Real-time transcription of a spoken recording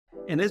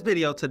In this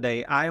video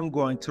today, I am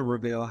going to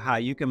reveal how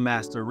you can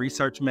master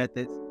research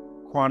methods,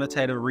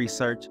 quantitative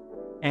research,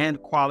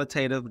 and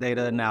qualitative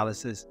data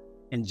analysis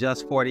in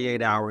just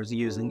 48 hours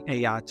using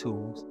AI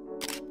tools.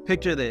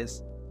 Picture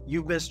this: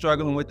 you've been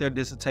struggling with your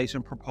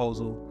dissertation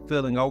proposal,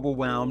 feeling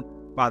overwhelmed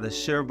by the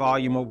sheer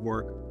volume of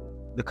work,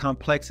 the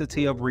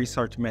complexity of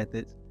research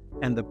methods,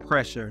 and the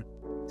pressure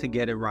to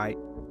get it right.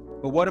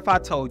 But what if I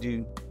told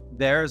you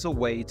there's a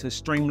way to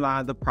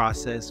streamline the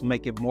process,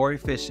 make it more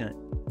efficient,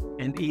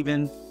 and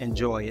even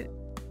enjoy it?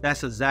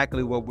 That's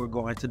exactly what we're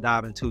going to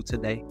dive into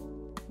today.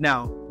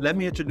 Now, let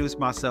me introduce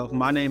myself.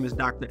 My name is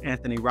Dr.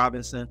 Anthony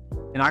Robinson,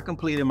 and I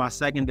completed my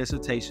second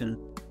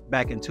dissertation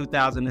back in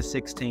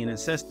 2016. And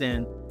since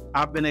then,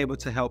 I've been able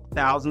to help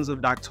thousands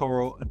of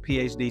doctoral and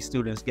PhD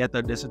students get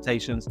their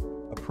dissertations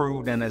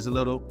approved in as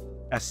little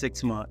as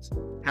 6 months.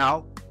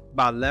 How?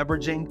 By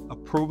leveraging a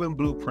proven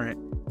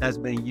blueprint that's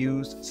been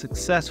used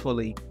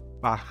successfully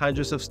by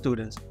hundreds of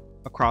students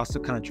across the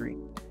country.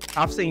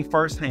 I've seen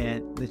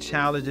firsthand the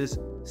challenges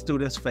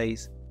students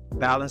face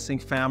balancing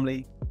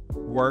family,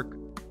 work,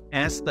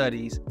 and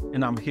studies,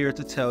 and I'm here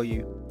to tell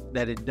you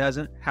that it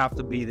doesn't have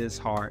to be this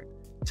hard.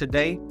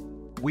 Today,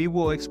 we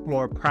will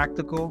explore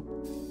practical,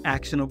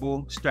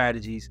 actionable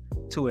strategies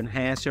to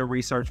enhance your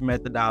research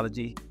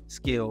methodology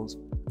skills,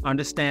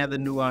 understand the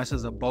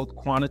nuances of both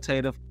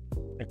quantitative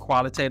and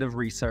qualitative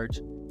research,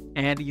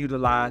 and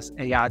utilize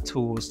AI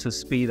tools to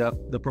speed up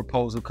the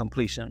proposal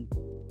completion.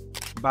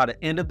 By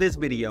the end of this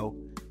video,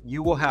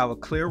 you will have a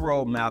clear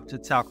roadmap to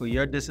tackle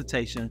your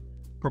dissertation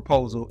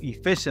proposal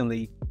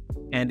efficiently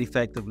and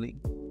effectively.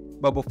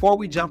 But before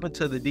we jump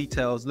into the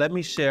details, let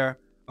me share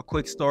a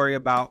quick story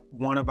about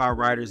one of our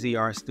Writers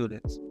ER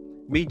students.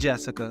 Meet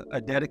Jessica, a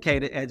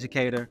dedicated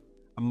educator,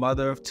 a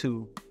mother of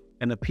two,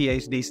 and a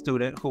PhD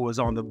student who was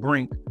on the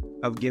brink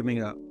of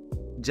giving up.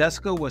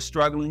 Jessica was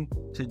struggling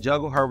to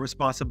juggle her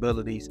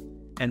responsibilities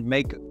and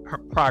make her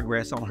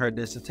progress on her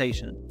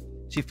dissertation.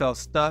 She felt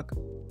stuck,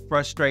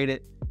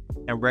 frustrated,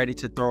 and ready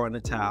to throw in the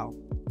towel.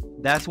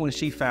 That's when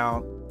she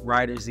found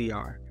Writers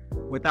ER.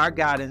 With our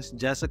guidance,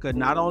 Jessica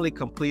not only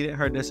completed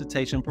her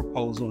dissertation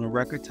proposal in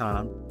record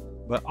time,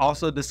 but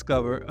also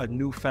discovered a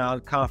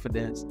newfound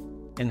confidence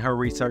in her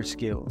research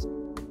skills.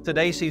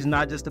 Today, she's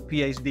not just a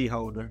PhD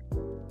holder,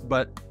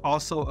 but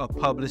also a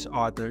published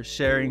author,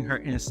 sharing her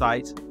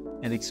insights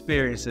and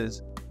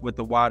experiences with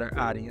the wider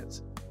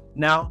audience.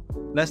 Now,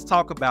 let's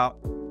talk about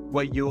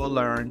what you will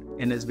learn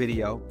in this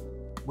video.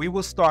 We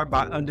will start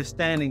by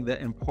understanding the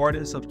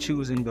importance of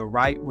choosing the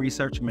right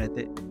research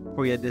method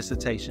for your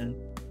dissertation,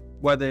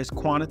 whether it's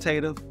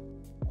quantitative,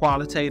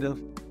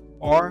 qualitative,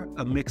 or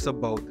a mix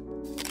of both.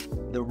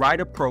 The right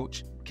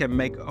approach can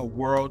make a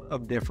world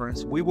of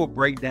difference. We will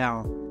break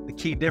down the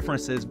key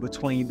differences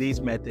between these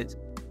methods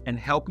and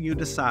help you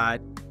decide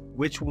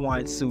which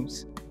one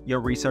suits your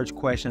research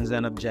questions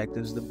and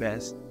objectives the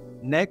best.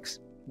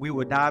 Next, we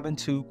will dive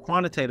into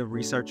quantitative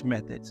research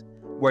methods,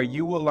 where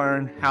you will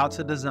learn how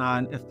to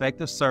design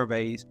effective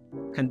surveys,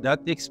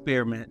 conduct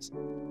experiments,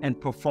 and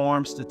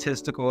perform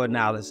statistical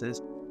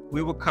analysis.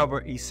 We will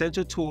cover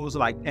essential tools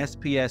like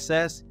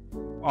SPSS,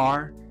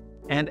 R,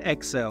 and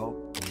Excel,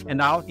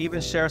 and I'll even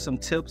share some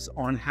tips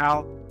on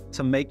how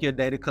to make your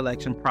data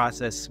collection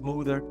process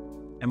smoother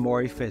and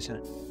more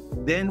efficient.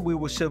 Then we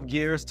will shift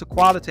gears to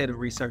qualitative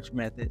research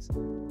methods.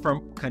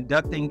 From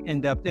conducting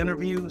in-depth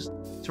interviews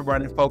to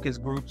running focus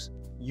groups,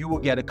 you will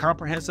get a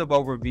comprehensive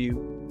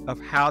overview of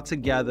how to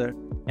gather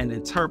and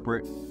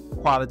interpret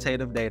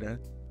qualitative data.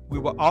 We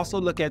will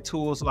also look at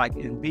tools like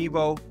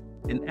NVivo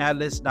and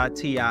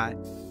Atlas.ti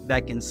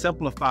that can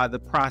simplify the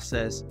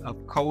process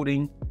of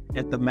coding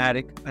and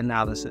thematic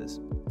analysis.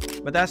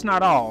 But that's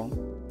not all.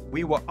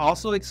 We will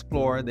also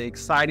explore the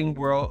exciting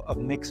world of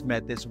mixed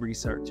methods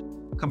research.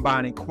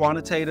 Combining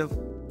quantitative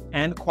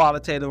and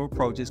qualitative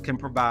approaches can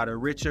provide a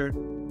richer,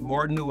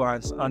 more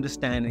nuanced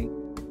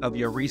understanding of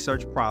your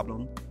research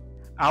problem.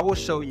 I will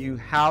show you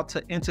how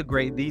to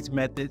integrate these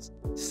methods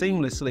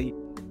seamlessly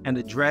and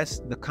address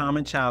the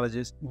common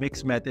challenges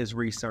mixed methods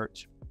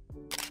research.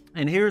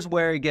 And here's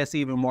where it gets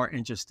even more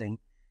interesting: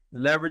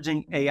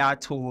 leveraging AI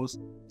tools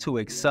to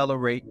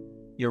accelerate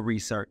your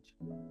research.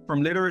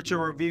 From literature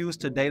reviews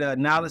to data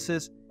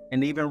analysis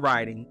and even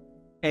writing,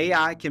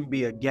 AI can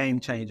be a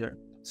game changer.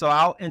 So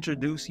I'll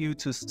introduce you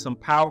to some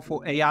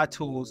powerful AI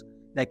tools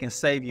that can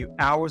save you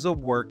hours of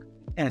work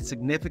and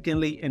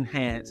significantly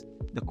enhance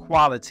the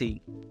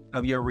quality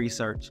of your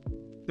research.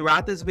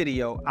 Throughout this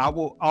video, I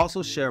will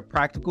also share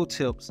practical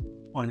tips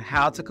on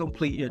how to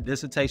complete your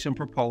dissertation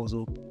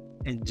proposal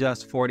in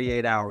just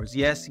 48 hours.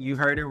 Yes, you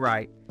heard it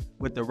right.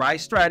 With the right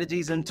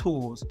strategies and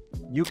tools,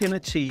 you can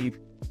achieve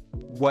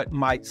what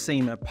might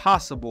seem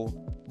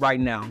impossible right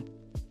now.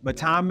 But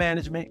time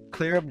management,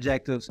 clear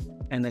objectives,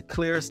 and a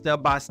clear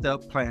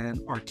step-by-step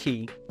plan are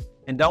key.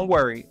 And don't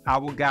worry, I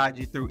will guide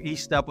you through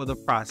each step of the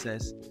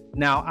process.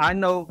 Now, I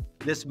know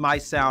this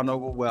might sound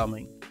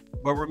overwhelming,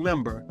 but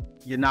remember,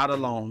 you're not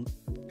alone.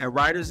 At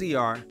Writers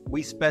ER,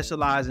 we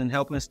specialize in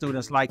helping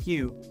students like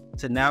you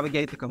to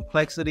navigate the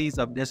complexities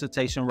of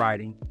dissertation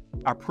writing.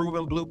 Our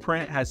proven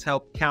blueprint has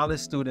helped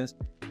countless students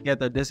get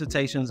their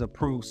dissertations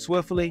approved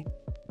swiftly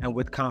and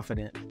with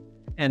confidence.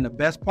 And the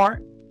best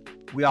part,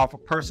 we offer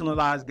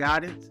personalized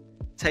guidance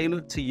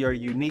tailored to your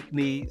unique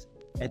needs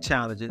and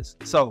challenges.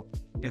 So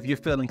if you're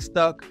feeling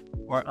stuck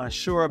or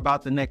unsure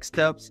about the next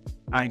steps,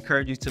 I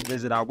encourage you to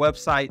visit our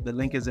website. The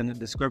link is in the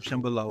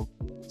description below.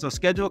 So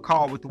schedule a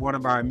call with one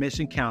of our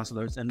admission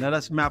counselors and let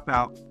us map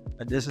out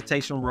a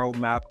dissertation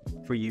roadmap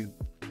for you.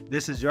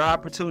 This is your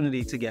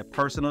opportunity to get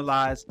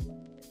personalized,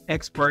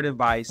 expert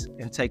advice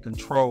and take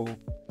control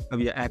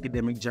of your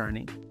academic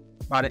journey.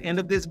 By the end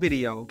of this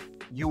video,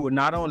 you will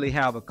not only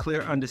have a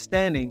clear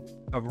understanding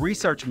of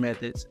research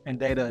methods and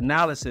data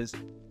analysis,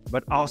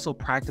 but also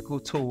practical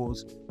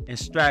tools and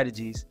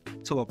strategies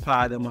to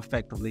apply them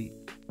effectively.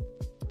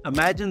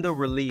 Imagine the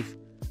relief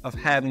of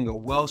having a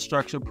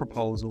well-structured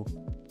proposal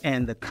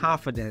and the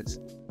confidence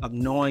of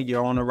knowing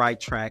you're on the right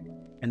track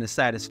and the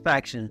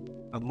satisfaction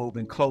of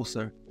moving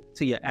closer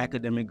to your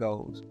academic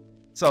goals.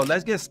 So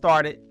let's get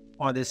started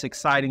on this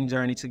exciting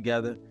journey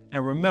together.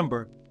 And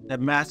remember that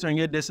mastering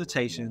your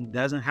dissertation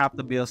doesn't have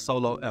to be a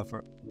solo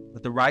effort.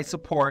 With the right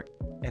support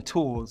and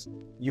tools,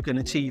 you can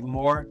achieve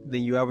more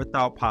than you ever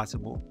thought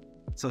possible.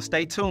 So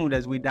stay tuned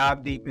as we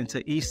dive deep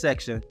into each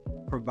section,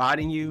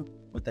 providing you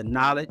with the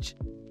knowledge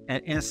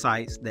and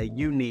insights that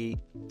you need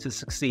to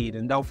succeed.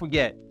 And don't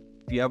forget,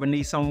 if you ever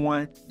need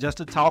someone just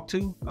to talk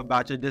to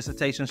about your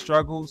dissertation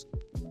struggles,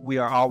 we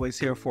are always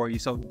here for you.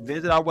 So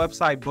visit our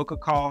website, book a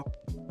call,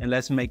 and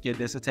let's make your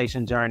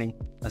dissertation journey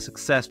a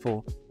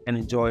successful and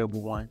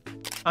enjoyable one.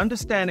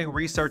 Understanding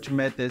research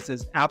methods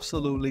is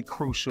absolutely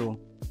crucial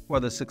for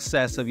the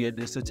success of your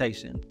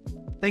dissertation.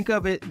 Think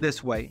of it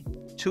this way.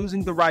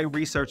 Choosing the right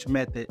research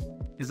method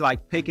is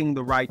like picking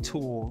the right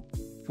tool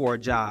for a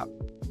job.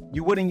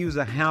 You wouldn't use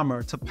a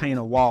hammer to paint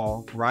a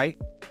wall, right?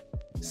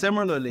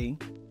 Similarly,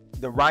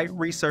 the right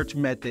research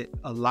method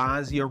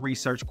aligns your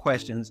research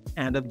questions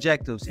and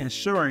objectives,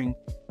 ensuring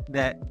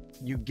that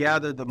you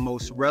gather the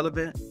most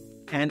relevant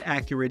and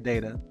accurate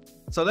data.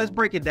 So let's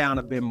break it down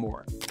a bit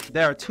more.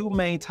 There are two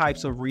main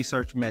types of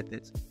research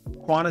methods,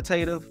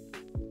 quantitative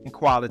and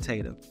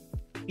qualitative.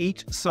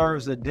 Each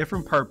serves a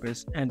different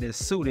purpose and is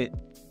suited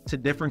to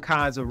different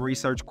kinds of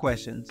research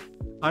questions.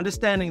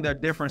 Understanding their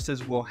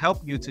differences will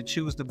help you to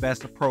choose the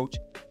best approach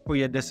for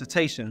your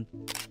dissertation.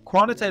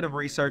 Quantitative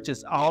research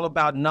is all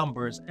about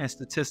numbers and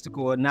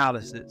statistical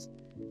analysis.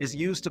 It's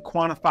used to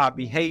quantify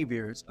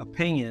behaviors,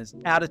 opinions,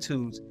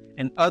 attitudes,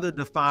 and other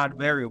defined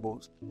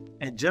variables,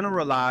 and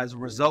generalize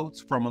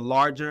results from a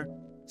larger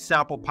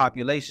sample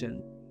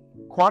population.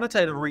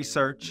 Quantitative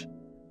research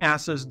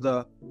answers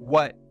the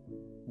what,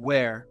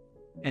 where,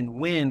 and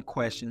when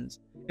questions.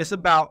 It's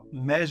about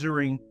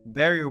measuring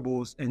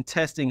variables and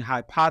testing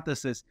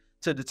hypotheses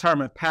to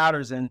determine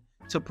patterns and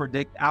to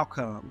predict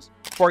outcomes.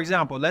 For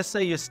example, let's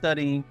say you're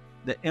studying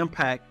the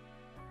impact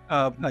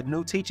of a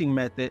new teaching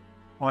method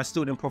on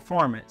student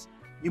performance.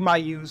 You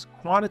might use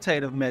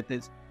quantitative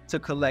methods to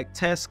collect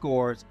test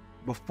scores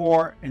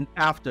before and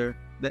after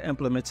the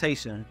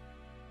implementation.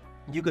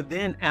 You could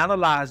then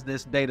analyze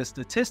this data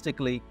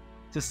statistically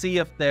to see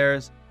if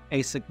there's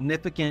a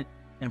significant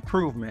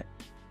improvement.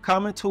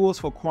 Common tools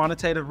for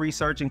quantitative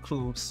research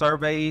include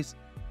surveys,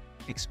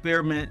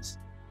 experiments,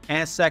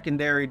 and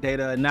secondary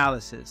data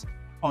analysis.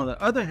 On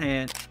the other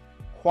hand,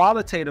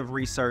 qualitative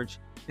research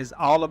is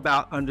all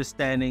about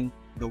understanding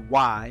the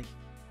why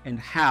and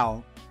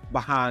how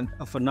behind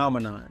a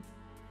phenomenon.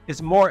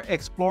 It's more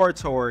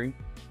exploratory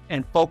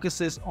and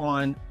focuses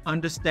on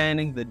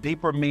understanding the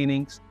deeper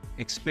meanings,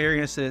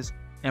 experiences,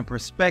 and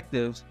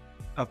perspectives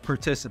of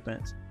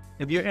participants.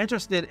 If you're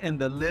interested in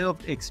the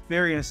lived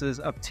experiences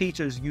of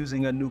teachers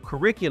using a new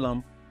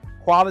curriculum,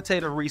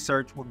 qualitative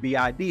research would be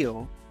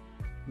ideal.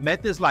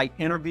 Methods like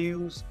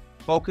interviews,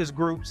 focus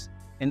groups,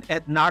 and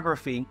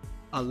ethnography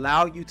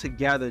allow you to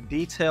gather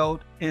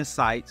detailed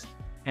insights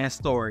and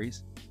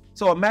stories.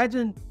 So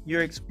imagine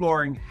you're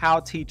exploring how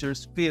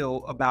teachers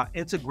feel about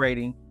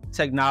integrating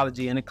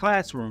technology in a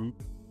classroom.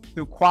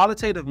 Through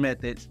qualitative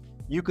methods,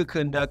 you could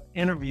conduct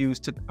interviews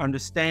to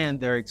understand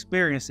their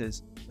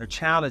experiences, their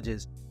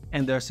challenges,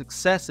 and their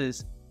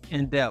successes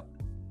in depth.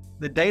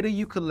 The data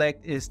you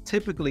collect is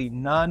typically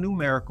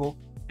non-numerical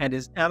and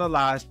is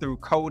analyzed through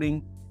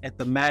coding and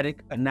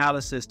thematic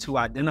analysis to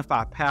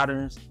identify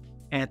patterns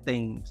and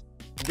themes.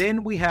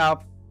 Then we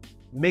have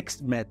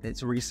mixed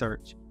methods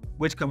research,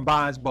 which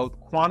combines both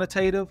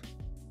quantitative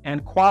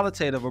and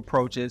qualitative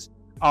approaches,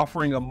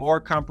 offering a more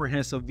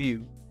comprehensive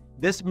view.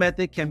 This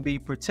method can be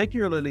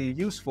particularly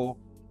useful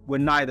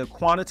when neither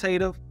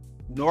quantitative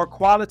nor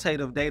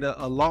qualitative data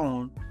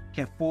alone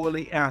can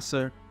fully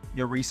answer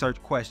your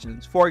research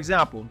questions. For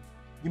example,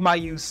 you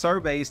might use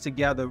surveys to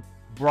gather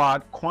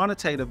broad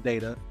quantitative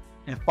data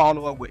and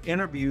follow up with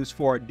interviews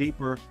for a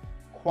deeper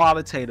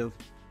qualitative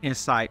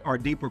insight or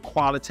deeper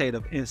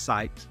qualitative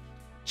insights.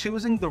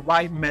 Choosing the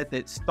right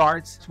method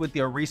starts with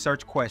your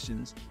research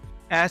questions.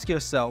 Ask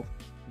yourself,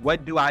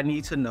 what do I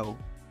need to know?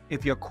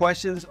 If your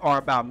questions are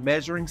about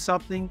measuring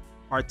something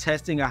or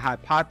testing a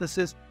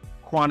hypothesis,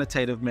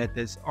 quantitative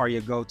methods are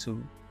your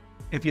go-to.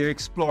 If you're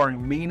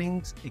exploring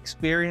meanings,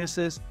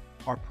 experiences,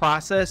 or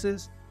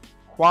processes,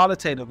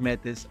 qualitative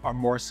methods are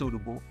more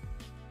suitable.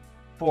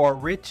 For a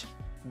rich,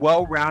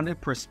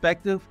 well-rounded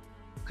perspective,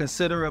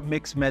 consider a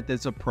mixed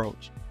methods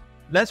approach.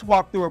 Let's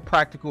walk through a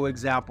practical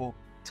example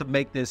to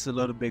make this a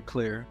little bit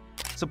clearer.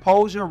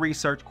 Suppose your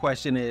research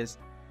question is,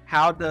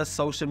 how does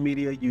social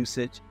media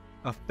usage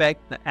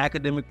affect the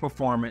academic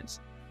performance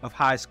of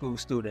high school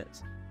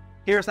students?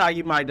 Here's how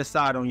you might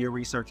decide on your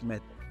research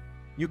method.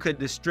 You could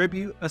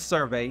distribute a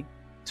survey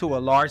to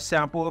a large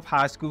sample of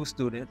high school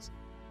students,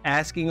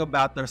 asking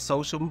about their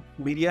social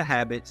media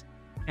habits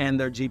and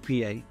their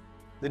GPA.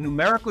 The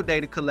numerical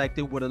data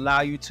collected would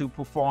allow you to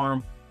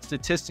perform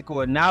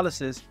statistical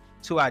analysis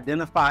to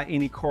identify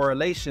any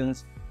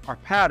correlations or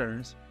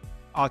patterns.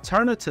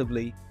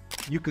 Alternatively,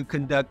 you could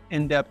conduct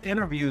in-depth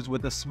interviews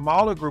with a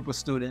smaller group of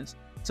students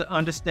to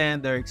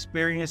understand their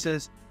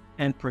experiences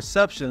and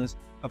perceptions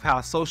of how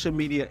social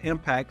media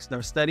impacts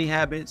their study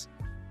habits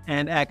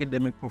and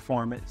academic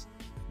performance.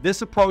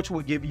 This approach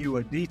will give you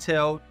a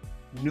detailed,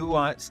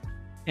 nuanced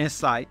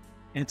insight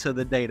into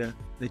the data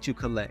that you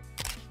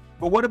collect.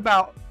 But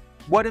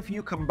what if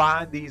you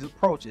combine these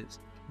approaches?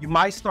 You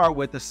might start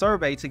with a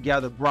survey to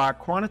gather broad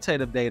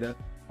quantitative data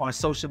on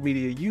social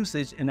media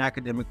usage and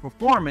academic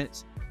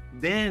performance,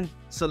 then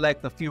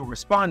select a few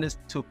respondents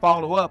to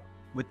follow up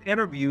with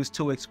interviews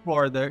to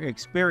explore their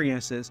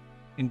experiences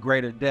in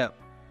greater depth.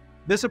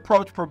 This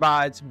approach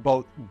provides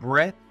both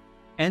breadth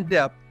and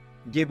depth,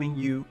 giving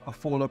you a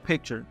fuller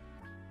picture.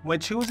 When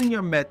choosing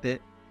your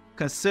method,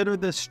 consider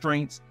the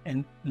strengths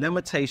and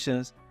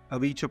limitations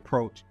of each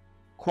approach.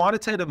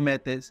 Quantitative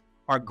methods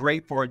are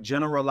great for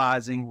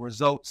generalizing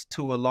results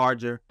to a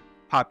larger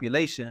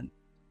population,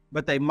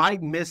 but they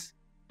might miss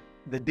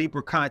the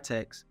deeper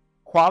context.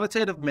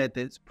 Qualitative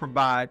methods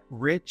provide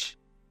rich,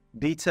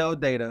 detailed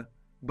data,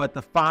 but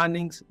the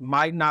findings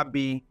might not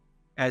be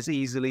as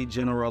easily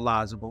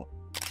generalizable.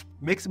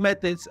 Mixed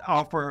methods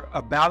offer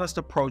a balanced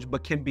approach,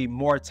 but can be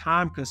more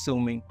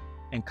time-consuming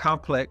and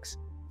complex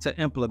to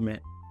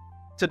implement.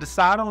 To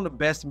decide on the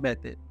best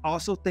method,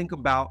 also think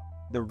about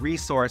the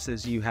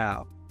resources you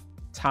have: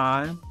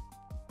 time,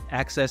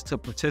 access to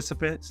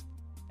participants,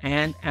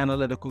 and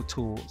analytical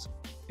tools.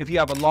 If you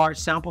have a large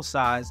sample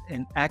size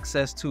and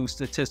access to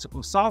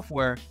statistical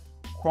software,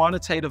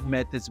 quantitative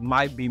methods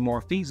might be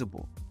more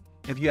feasible.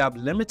 If you have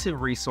limited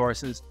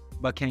resources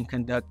but can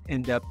conduct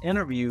in-depth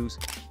interviews,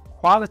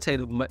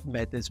 qualitative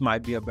methods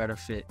might be a better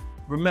fit.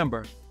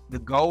 Remember, the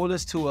goal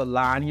is to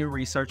align your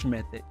research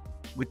method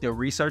with your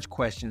research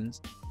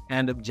questions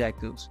and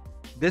objectives.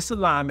 This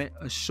alignment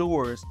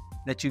assures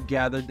that you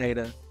gather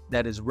data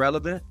that is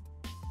relevant,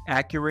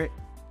 accurate,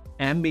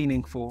 and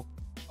meaningful,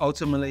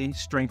 ultimately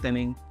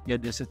strengthening your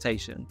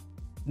dissertation.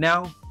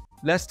 Now,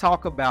 let's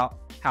talk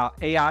about how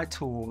AI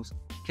tools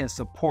can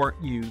support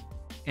you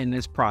in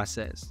this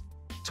process.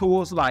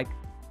 Tools like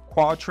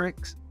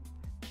Qualtrics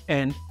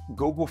and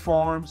Google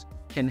Forms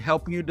can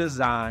help you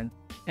design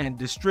and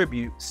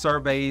distribute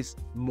surveys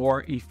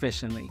more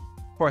efficiently.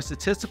 For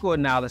statistical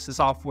analysis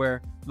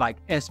software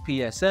like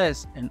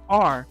SPSS and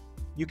R,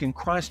 you can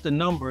crunch the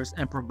numbers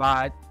and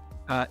provide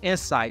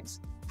insights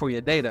for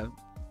your data.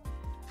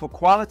 For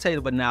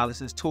qualitative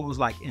analysis, tools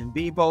like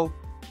NVivo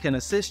can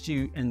assist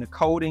you in the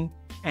coding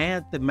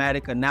and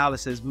thematic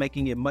analysis,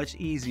 making it much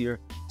easier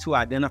to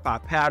identify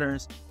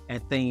patterns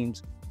and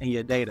themes in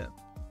your data.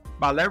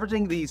 By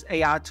leveraging these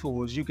AI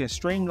tools, you can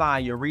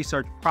streamline your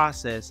research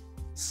process,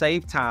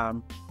 save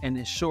time, and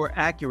ensure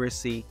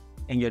accuracy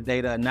in your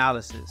data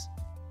analysis.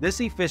 This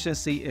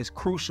efficiency is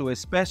crucial,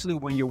 especially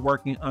when you're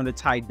working under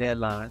tight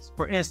deadlines.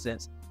 For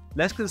instance,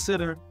 let's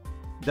consider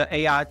the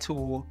AI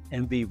tool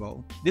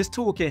NVivo. This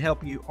tool can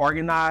help you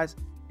organize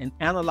and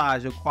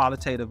analyze your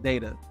qualitative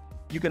data.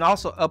 You can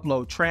also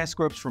upload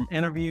transcripts from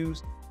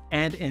interviews,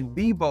 and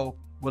NVivo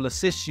will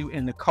assist you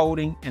in the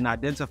coding and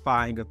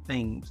identifying of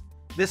themes.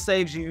 This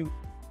saves you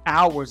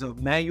hours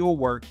of manual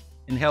work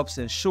and helps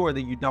ensure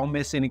that you don't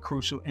miss any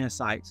crucial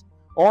insights.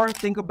 Or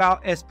think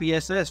about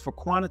SPSS for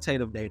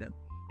quantitative data.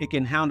 It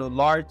can handle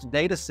large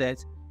data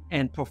sets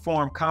and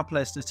perform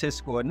complex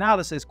statistical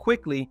analysis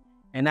quickly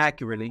and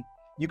accurately.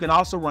 You can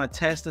also run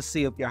tests to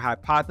see if your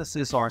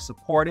hypotheses are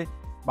supported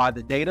by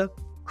the data,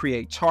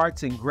 create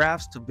charts and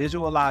graphs to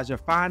visualize your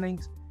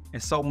findings,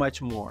 and so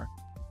much more.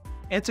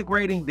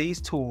 Integrating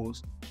these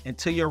tools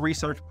into your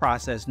research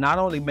process not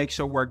only makes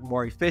your work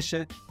more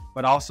efficient,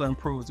 but also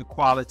improves the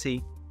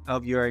quality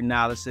of your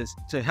analysis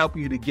to help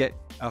you to get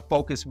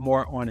focus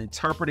more on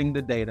interpreting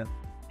the data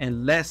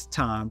and less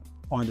time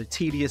on the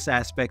tedious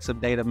aspects of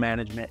data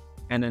management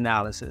and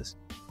analysis.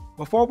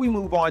 Before we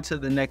move on to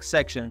the next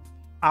section,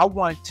 I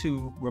want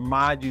to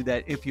remind you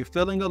that if you're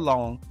feeling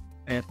alone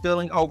and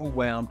feeling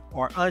overwhelmed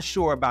or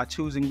unsure about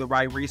choosing the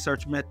right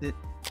research method,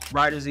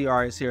 Writers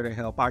ER is here to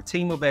help. Our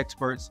team of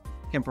experts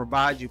can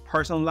provide you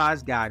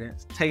personalized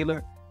guidance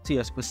tailored to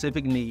your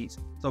specific needs.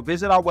 So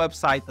visit our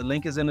website, the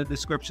link is in the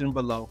description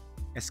below,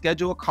 and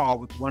schedule a call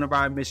with one of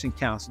our admission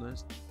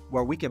counselors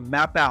where we can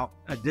map out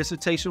a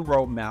dissertation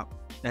roadmap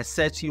that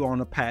sets you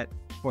on a path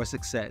for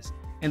success.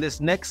 In this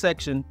next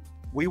section,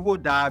 we will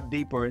dive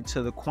deeper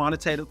into the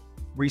quantitative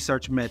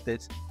research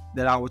methods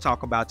that I will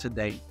talk about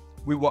today.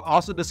 We will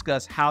also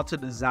discuss how to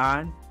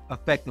design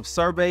effective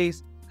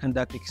surveys,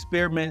 conduct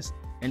experiments,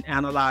 and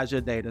analyze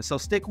your data. So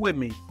stick with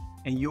me,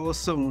 and you will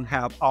soon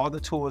have all the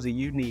tools that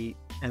you need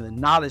and the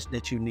knowledge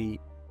that you need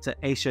to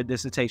ace your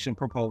dissertation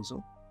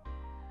proposal.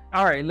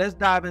 All right, let's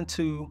dive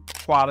into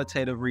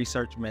qualitative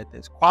research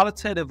methods.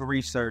 Qualitative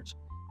research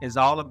is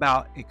all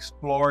about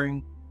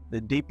exploring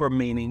the deeper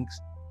meanings,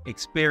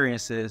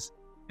 experiences,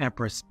 and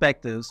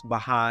perspectives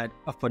behind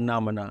a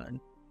phenomenon.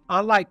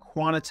 Unlike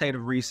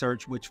quantitative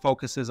research, which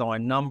focuses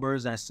on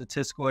numbers and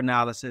statistical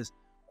analysis,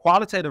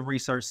 qualitative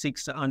research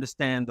seeks to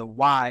understand the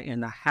why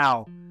and the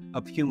how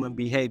of human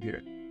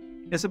behavior.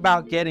 It's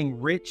about getting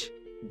rich,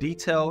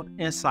 detailed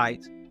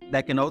insights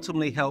that can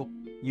ultimately help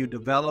you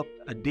develop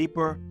a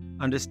deeper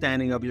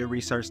understanding of your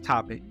research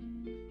topic.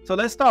 So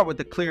let's start with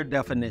the clear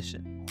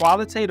definition.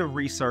 Qualitative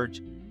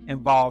research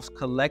involves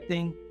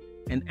collecting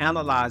and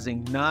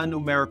analyzing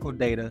non-numerical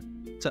data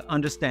to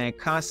understand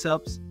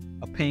concepts,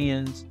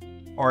 opinions,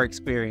 or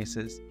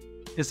experiences.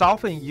 It's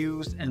often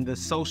used in the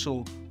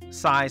social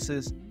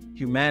sciences,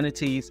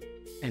 humanities,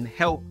 and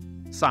health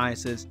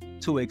sciences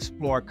to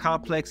explore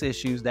complex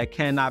issues that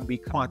cannot be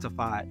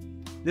quantified.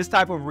 This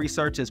type of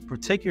research is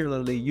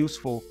particularly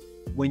useful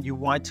when you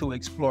want to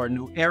explore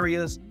new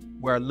areas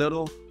where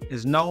little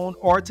is known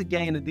or to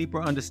gain a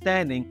deeper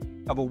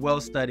understanding of a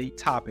well-studied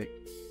topic.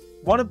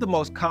 One of the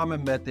most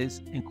common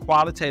methods in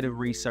qualitative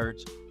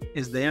research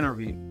is the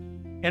interview.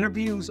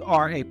 Interviews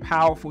are a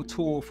powerful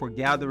tool for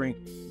gathering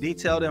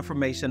detailed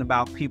information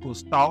about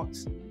people's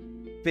thoughts,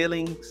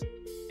 feelings,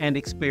 and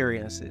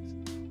experiences.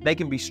 They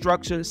can be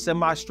structured,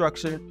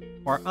 semi-structured,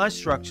 or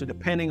unstructured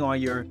depending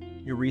on your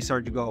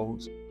research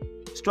goals.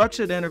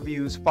 Structured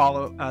interviews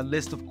follow a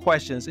list of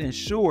questions,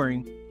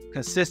 ensuring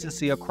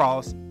consistency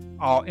across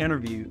all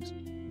interviews.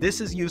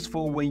 This is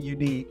useful when you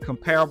need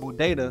comparable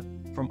data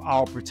from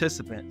all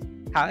participants.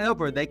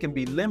 However, they can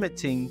be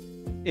limiting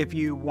if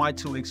you want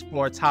to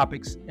explore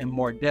topics in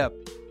more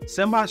depth.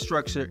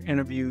 Semi-structured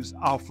interviews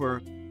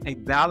offer a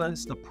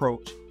balanced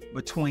approach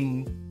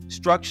between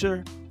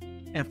structure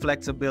and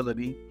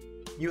flexibility.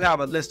 You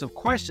have a list of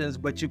questions,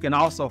 but you can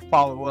also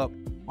follow up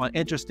on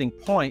interesting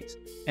points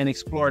and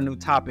explore new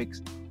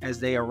topics as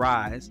they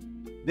arise.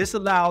 This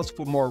allows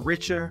for more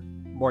richer,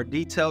 more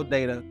detailed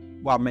data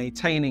while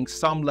maintaining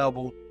some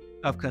level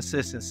of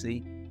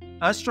consistency.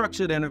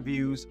 Unstructured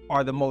interviews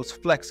are the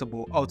most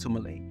flexible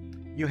ultimately.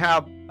 You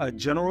have a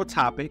general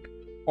topic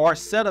or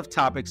set of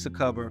topics to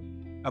cover,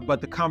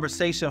 but the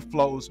conversation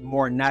flows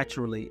more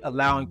naturally,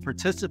 allowing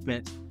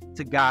participants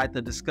to guide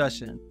the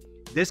discussion.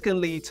 This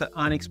can lead to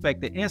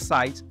unexpected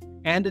insights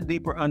and a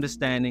deeper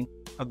understanding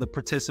of the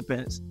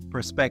participant's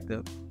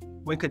perspective.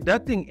 When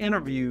conducting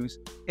interviews,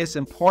 it's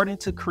important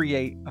to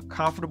create a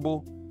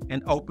comfortable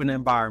and open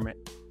environment.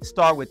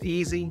 Start with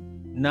easy,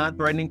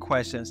 non-threatening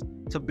questions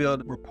to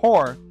build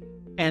rapport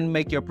and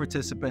make your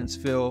participants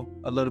feel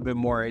a little bit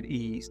more at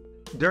ease.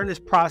 During this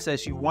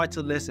process, you want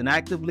to listen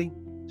actively,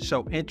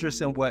 show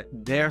interest in what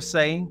they're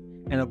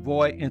saying, and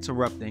avoid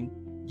interrupting.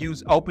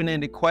 Use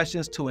open-ended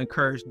questions to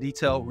encourage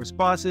detailed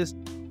responses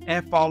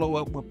and follow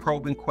up with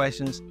probing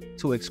questions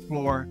to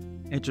explore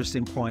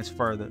interesting points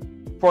further.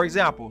 For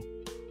example,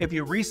 if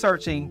you're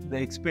researching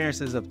the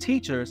experiences of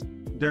teachers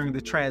during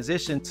the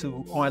transition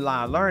to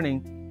online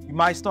learning, you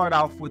might start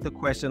off with a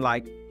question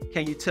like,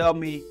 can you tell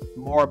me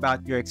more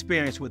about your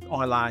experience with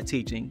online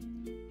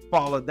teaching?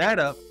 Follow that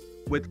up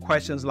with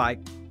questions like,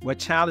 what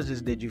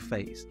challenges did you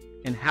face?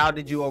 And how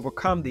did you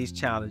overcome these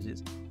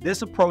challenges?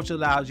 This approach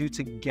allows you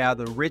to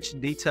gather rich,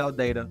 detailed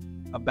data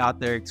about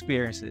their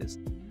experiences.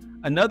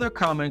 Another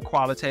common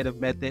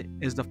qualitative method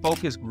is the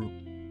focus group.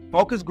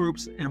 Focus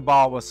groups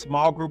involve a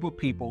small group of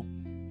people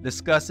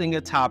discussing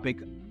a topic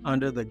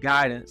under the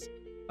guidance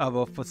of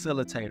a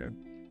facilitator.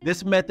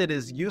 This method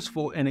is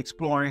useful in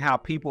exploring how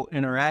people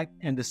interact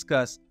and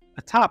discuss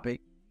a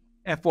topic,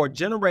 and for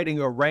generating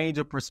a range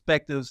of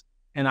perspectives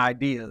and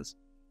ideas.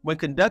 When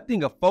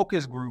conducting a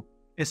focus group,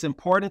 it's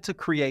important to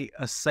create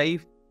a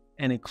safe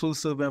and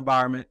inclusive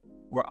environment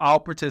where all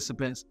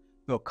participants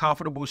feel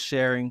comfortable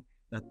sharing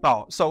their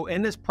thoughts. So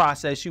in this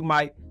process, you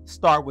might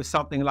start with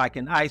something like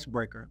an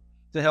icebreaker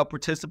to help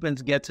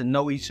participants get to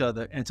know each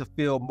other and to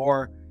feel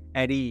more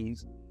at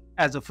ease.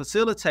 As a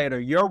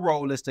facilitator, your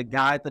role is to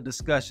guide the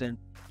discussion,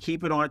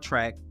 keep it on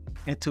track,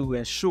 and to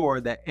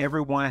ensure that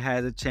everyone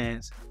has a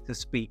chance to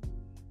speak.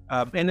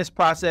 In this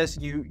process,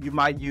 you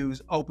might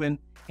use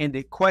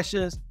open-ended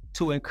questions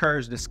to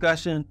encourage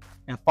discussion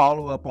and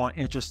follow up on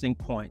interesting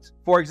points.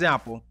 For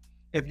example,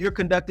 if you're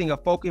conducting a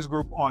focus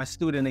group on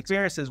student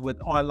experiences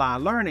with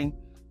online learning,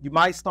 you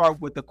might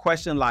start with a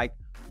question like,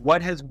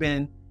 what has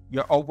been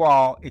your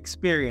overall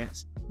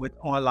experience with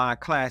online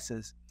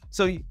classes?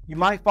 So you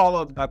might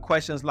follow up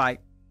questions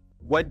like,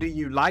 what do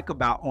you like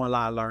about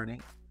online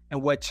learning?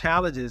 And what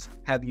challenges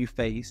have you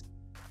faced?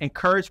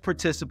 Encourage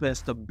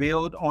participants to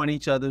build on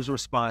each other's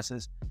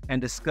responses and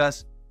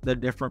discuss the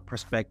different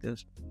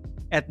perspectives.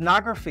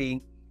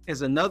 Ethnography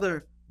is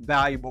another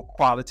valuable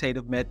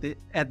qualitative method.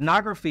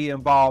 Ethnography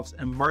involves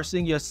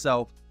immersing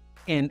yourself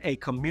in a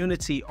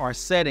community or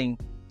setting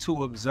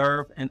to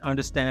observe and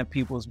understand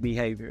people's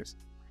behaviors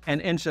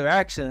and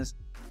interactions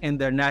in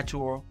their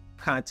natural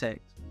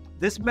context.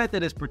 This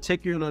method is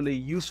particularly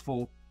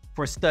useful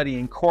for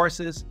studying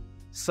courses,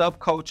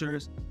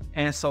 subcultures,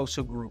 and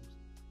social groups.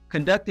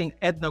 Conducting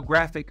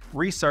ethnographic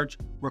research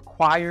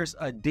requires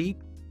a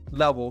deep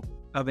level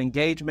of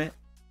engagement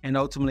and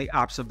ultimately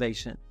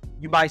observation.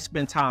 You might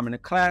spend time in a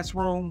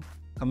classroom,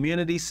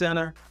 community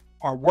center,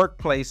 or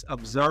workplace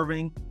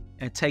observing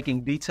and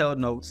taking detailed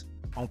notes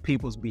on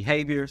people's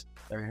behaviors,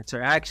 their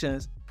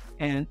interactions,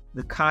 and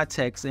the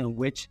context in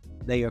which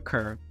they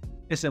occur.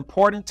 It's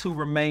important to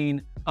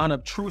remain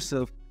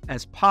unobtrusive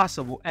as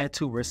possible and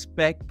to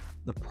respect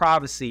the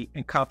privacy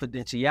and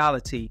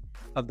confidentiality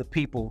of the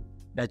people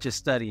that you're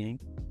studying.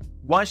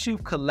 Once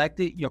you've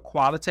collected your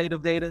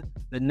qualitative data,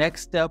 the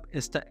next step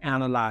is to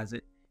analyze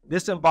it.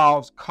 This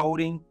involves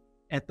coding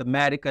and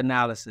thematic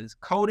analysis.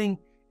 Coding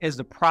is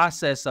the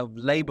process of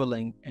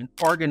labeling and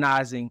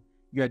organizing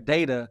your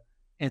data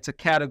into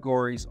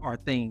categories or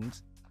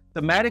themes.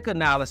 Thematic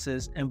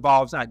analysis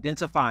involves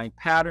identifying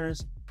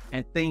patterns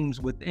and themes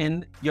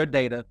within your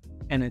data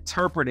and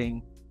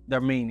interpreting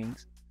their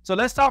meanings. So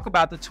let's talk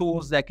about the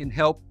tools that can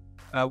help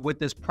with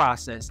this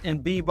process.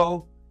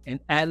 NVivo and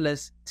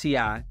Atlas.ti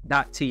are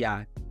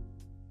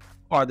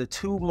the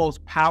two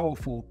most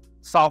powerful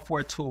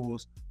software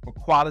tools for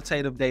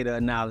qualitative data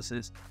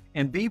analysis.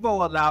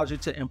 NVivo allows you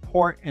to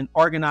import and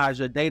organize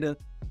your data,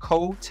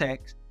 code,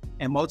 text,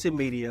 and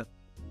multimedia,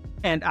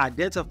 and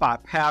identify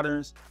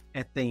patterns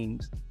and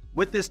themes.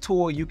 With this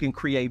tool, you can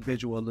create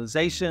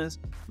visualizations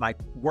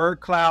like word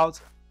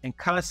clouds and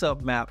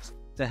concept maps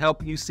to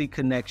help you see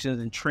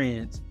connections and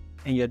trends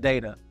in your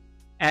data.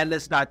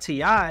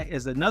 Atlas.ti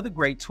is another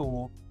great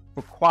tool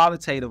for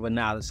qualitative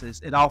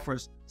analysis. It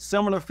offers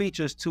similar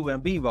features to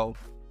NVivo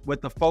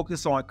with the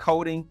focus on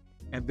coding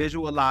and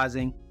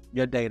visualizing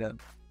your data.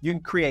 You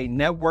can create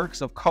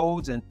networks of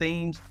codes and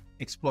themes,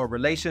 explore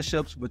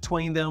relationships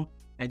between them,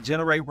 and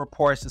generate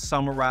reports to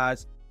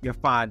summarize your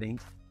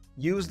findings.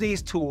 Using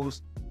these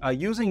tools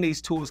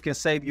can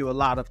save you a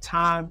lot of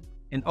time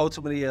and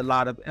ultimately a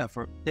lot of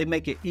effort. They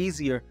make it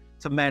easier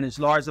to manage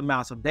large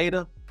amounts of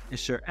data,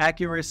 ensure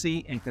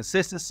accuracy and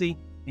consistency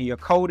in your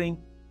coding,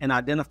 and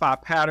identify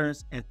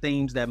patterns and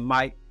themes that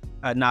might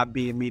not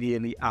be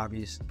immediately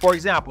obvious. For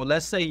example,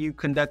 let's say you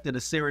conducted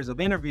a series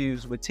of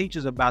interviews with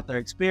teachers about their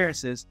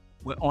experiences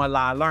with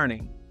online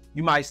learning.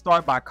 You might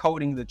start by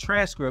coding the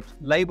transcripts,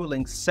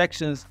 labeling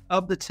sections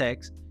of the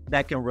text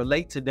that can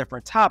relate to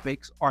different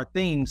topics or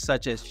themes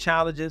such as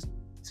challenges,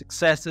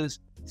 successes,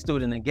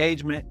 student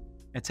engagement,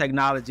 and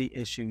technology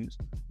issues.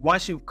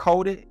 Once you've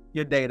coded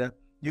your data,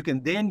 you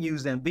can then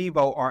use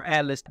NVivo or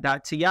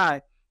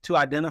Atlas.ti to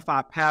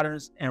identify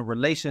patterns and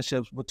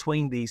relationships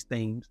between these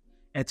themes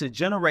and to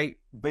generate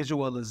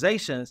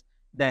visualizations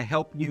that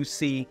help you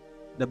see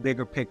the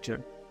bigger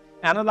picture.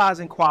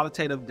 Analyzing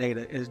qualitative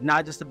data is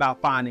not just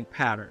about finding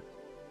patterns,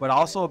 but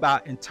also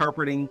about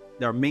interpreting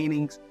their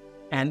meanings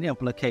and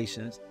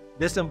implications.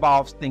 This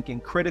involves thinking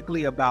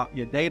critically about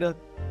your data,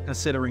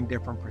 considering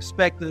different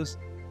perspectives,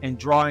 and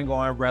drawing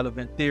on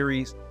relevant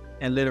theories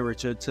and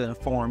literature to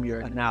inform your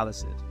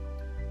analysis.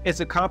 It's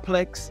a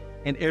complex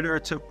and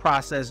iterative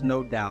process,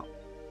 no doubt,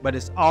 but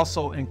it's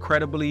also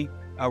incredibly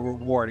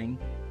rewarding.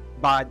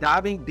 By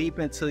diving deep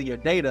into your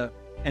data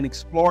and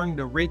exploring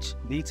the rich,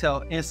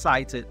 detailed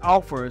insights it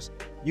offers,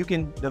 you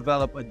can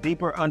develop a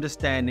deeper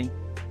understanding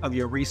of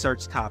your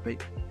research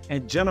topic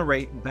and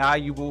generate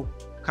valuable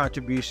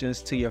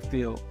contributions to your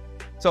field.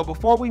 So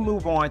before we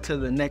move on to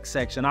the next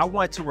section, I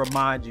want to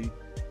remind you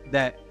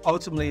that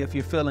ultimately, if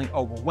you're feeling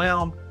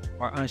overwhelmed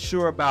or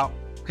unsure about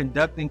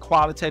conducting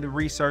qualitative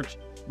research,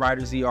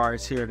 Writers ER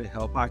is here to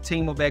help. Our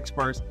team of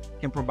experts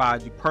can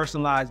provide you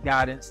personalized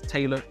guidance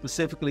tailored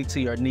specifically to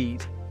your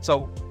needs.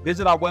 So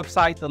visit our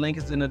website. The link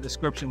is in the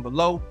description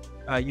below.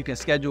 You can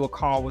schedule a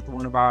call with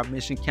one of our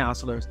admission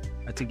counselors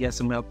to get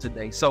some help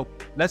today. So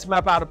let's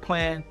map out a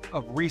plan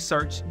of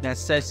research that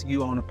sets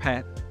you on a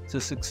path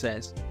to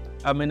success.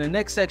 In the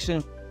next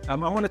section, I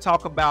want to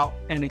talk about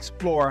and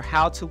explore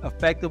how to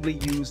effectively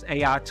use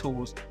AI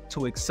tools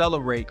to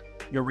accelerate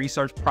your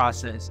research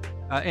process.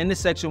 In this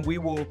section, we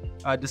will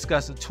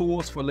discuss the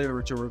tools for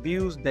literature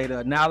reviews, data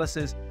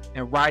analysis,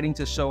 and writing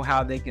to show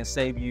how they can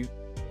save you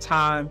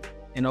time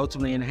and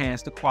ultimately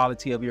enhance the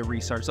quality of your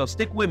research. So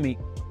stick with me,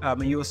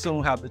 and you'll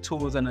soon have the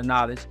tools and the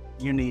knowledge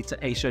you need to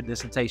ace your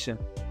dissertation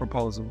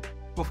proposal.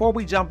 Before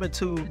we jump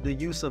into the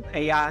use of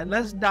AI,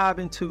 let's dive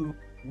into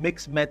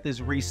mixed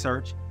methods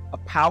research, a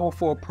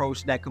powerful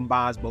approach that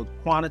combines both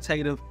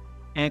quantitative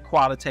and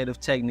qualitative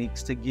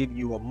techniques to give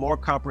you a more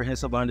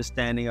comprehensive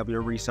understanding of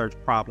your research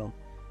problem.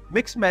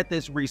 Mixed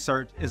methods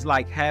research is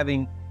like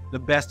having the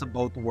best of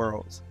both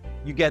worlds.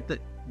 You get the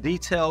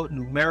detailed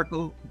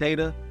numerical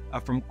data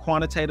from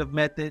quantitative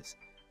methods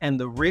and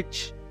the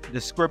rich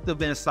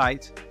descriptive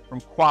insights from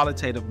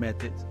qualitative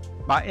methods.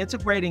 By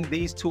integrating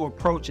these two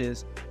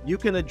approaches, you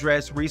can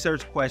address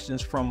research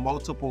questions from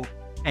multiple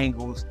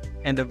angles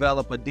and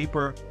develop a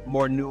deeper,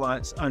 more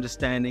nuanced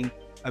understanding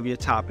of your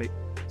topic.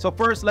 So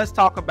first, let's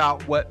talk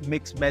about what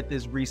mixed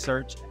methods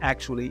research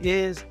actually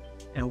is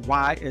and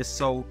why it's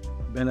so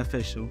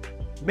beneficial.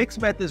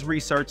 Mixed methods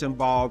research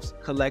involves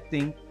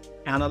collecting,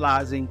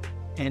 analyzing,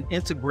 and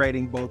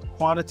integrating both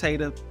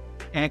quantitative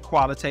and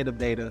qualitative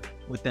data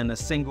within a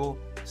single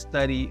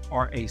study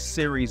or a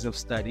series of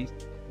studies.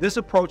 This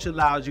approach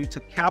allows you to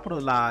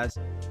capitalize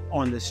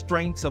on the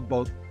strengths of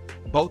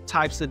both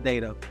types of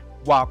data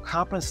while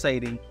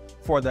compensating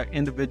for their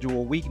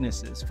individual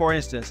weaknesses. For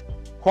instance,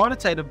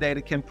 quantitative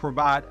data can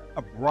provide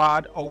a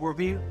broad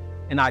overview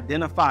and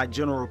identify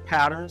general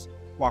patterns,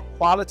 while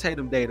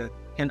qualitative data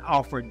can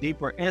offer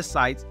deeper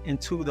insights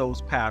into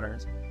those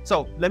patterns.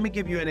 So let me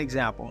give you an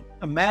example.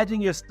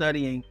 Imagine you're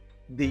studying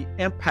the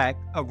impact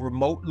of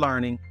remote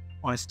learning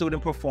on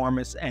student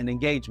performance and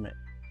engagement.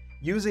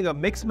 Using a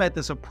mixed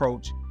methods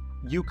approach,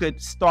 you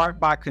could start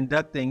by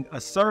conducting a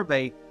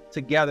survey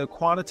to gather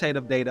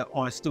quantitative data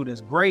on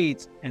students'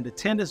 grades and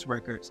attendance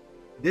records.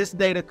 This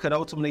data could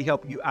ultimately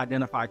help you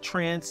identify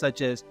trends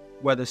such as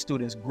whether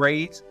students'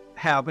 grades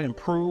have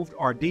improved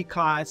or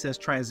declined since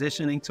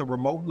transitioning to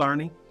remote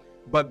learning,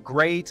 but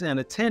grades and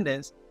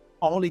attendance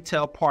only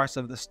tell parts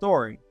of the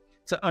story.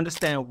 To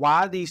understand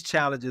why these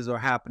challenges are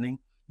happening,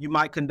 you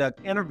might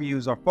conduct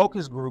interviews or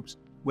focus groups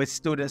with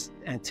students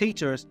and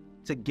teachers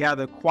to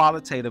gather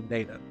qualitative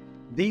data.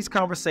 These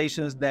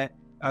conversations that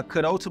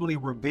could ultimately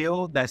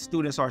reveal that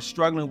students are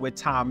struggling with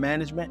time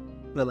management,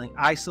 feeling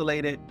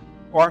isolated,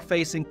 or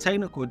facing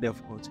technical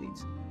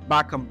difficulties.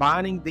 By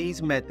combining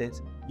these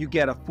methods, you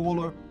get a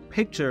fuller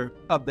picture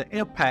of the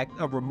impact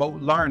of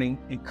remote learning,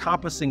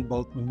 encompassing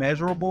both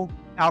measurable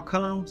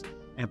outcomes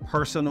and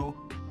personal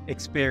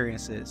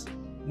experiences.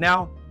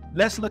 Now,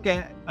 let's look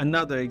at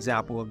another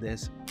example of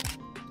this.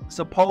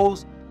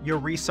 Suppose you're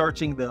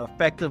researching the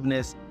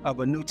effectiveness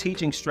of a new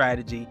teaching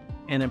strategy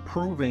and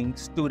improving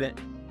student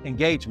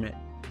engagement.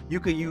 You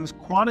could use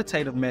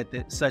quantitative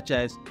methods such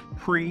as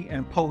pre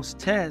and post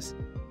tests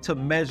to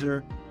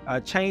measure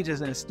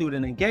changes in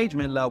student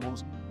engagement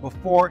levels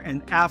before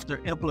and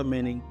after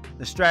implementing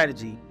the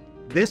strategy.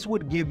 This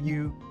would give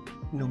you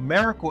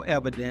numerical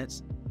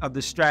evidence of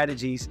the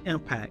strategy's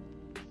impact.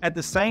 At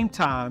the same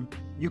time,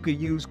 you could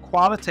use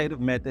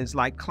qualitative methods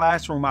like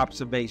classroom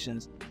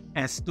observations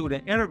and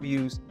student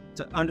interviews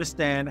to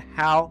understand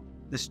how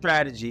the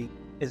strategy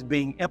is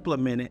being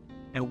implemented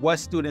and what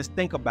students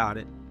think about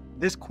it.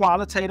 This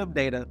qualitative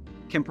data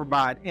can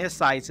provide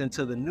insights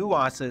into the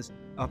nuances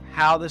of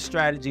how the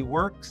strategy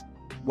works,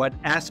 what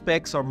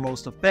aspects are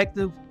most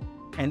effective,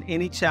 and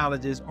any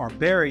challenges or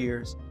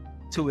barriers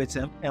to its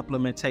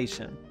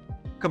implementation.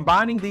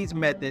 Combining these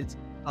methods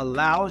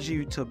allows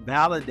you to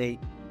validate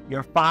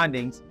your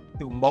findings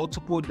through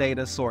multiple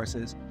data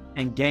sources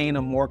and gain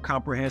a more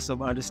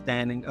comprehensive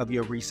understanding of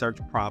your research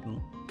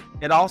problem.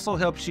 It also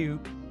helps you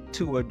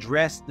to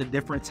address the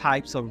different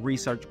types of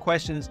research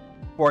questions.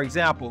 For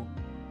example,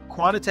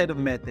 quantitative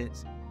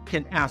methods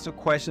can answer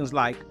questions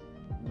like,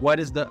 what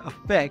is the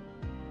effect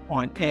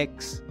on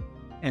X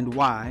and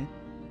Y?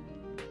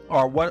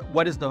 Or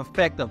what is the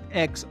effect of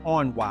X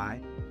on Y?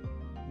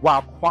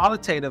 While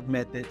qualitative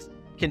methods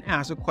can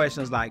answer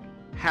questions like,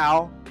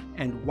 how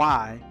and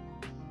why,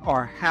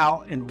 or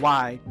how and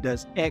why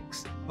does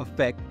X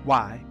affect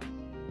Y?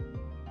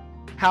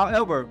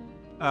 However,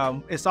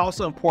 it's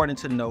also important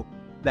to note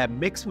that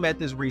mixed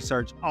methods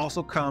research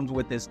also comes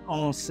with its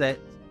own set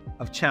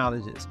of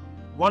challenges.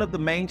 One of the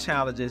main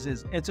challenges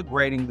is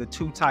integrating the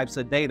two types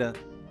of data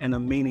in a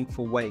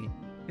meaningful way.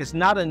 It's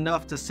not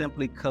enough to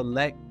simply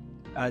collect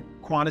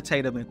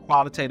quantitative and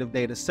qualitative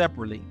data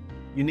separately.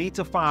 You need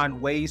to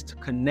find ways to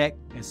connect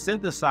and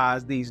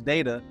synthesize these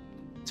data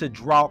to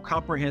draw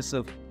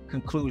comprehensive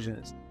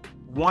conclusions.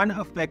 One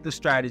effective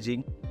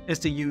strategy is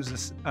to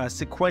use a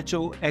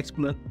sequential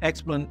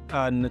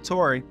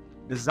explanatory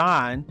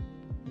design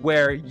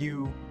where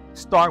you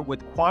start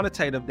with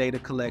quantitative data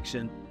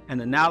collection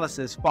and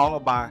analysis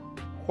followed by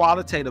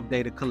qualitative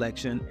data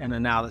collection and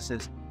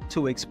analysis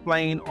to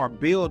explain or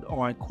build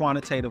on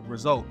quantitative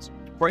results.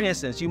 For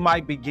instance, you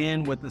might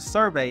begin with a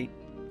survey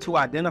to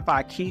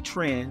identify key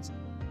trends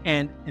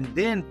and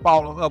then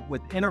follow up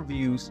with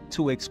interviews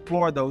to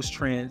explore those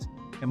trends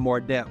in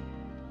more depth.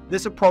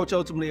 This approach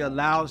ultimately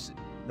allows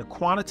the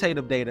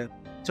quantitative data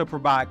to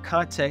provide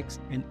context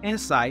and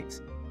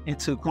insights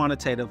into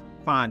quantitative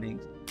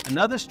findings.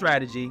 Another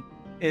strategy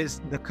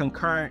is the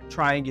concurrent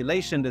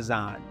triangulation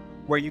design,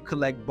 where you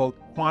collect both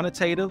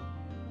quantitative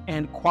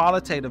and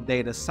qualitative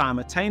data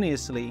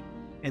simultaneously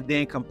and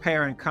then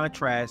compare and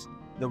contrast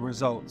the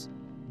results.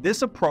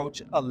 This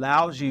approach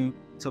allows you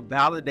to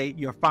validate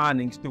your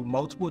findings through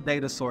multiple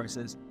data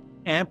sources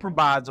and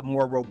provides a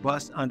more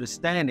robust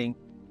understanding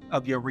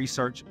of your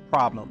research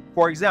problem.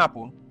 For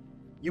example,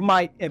 you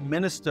might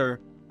administer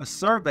a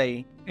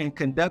survey and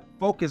conduct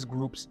focus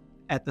groups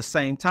at the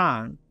same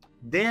time,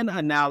 then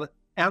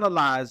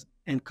analyze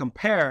and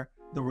compare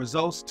the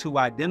results to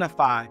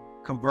identify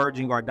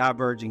converging or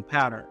diverging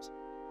patterns.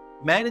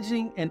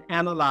 Managing and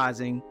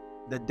analyzing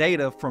the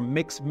data from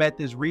mixed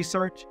methods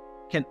research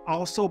can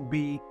also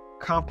be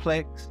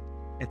complex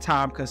and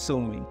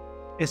time-consuming.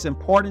 It's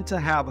important to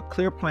have a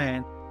clear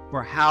plan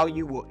for how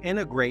you will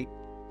integrate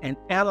and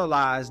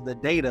analyze the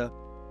data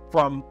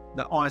from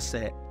the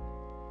onset.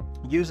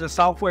 Using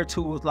software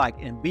tools like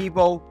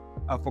NVivo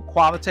for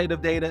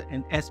qualitative data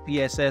and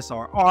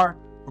SPSS/R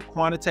for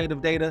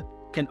quantitative data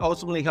can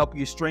ultimately help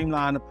you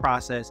streamline the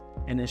process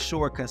and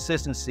ensure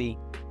consistency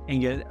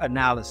in your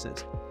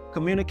analysis.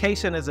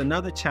 Communication is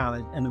another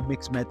challenge in the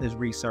mixed methods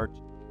research,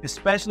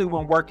 especially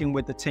when working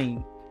with the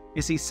team.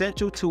 It's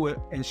essential to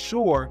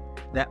ensure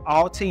that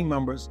all team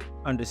members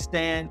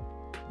understand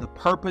the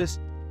purpose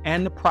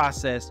and the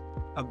process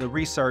of the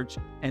research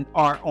and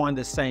are on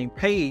the same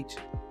page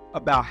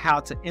about how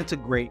to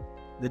integrate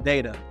the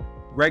data.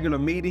 Regular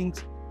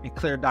meetings and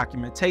clear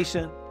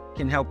documentation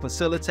can help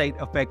facilitate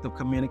effective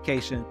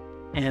communication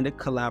and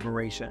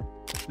collaboration.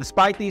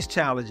 Despite these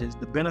challenges,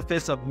 the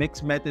benefits of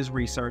mixed methods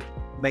research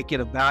make it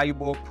a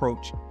valuable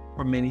approach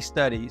for many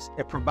studies.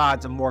 It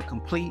provides a more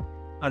complete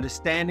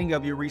understanding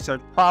of your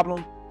research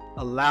problem,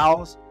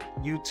 allows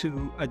you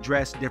to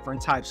address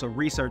different types of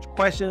research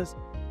questions,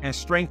 and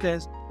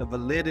strengthens the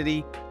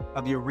validity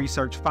of your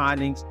research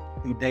findings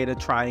through data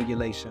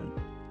triangulation.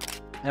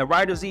 At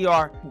Writers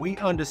ER, we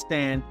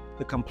understand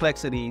the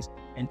complexities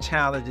and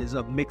challenges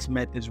of mixed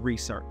methods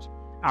research.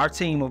 Our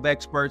team of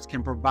experts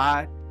can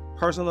provide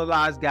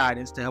personalized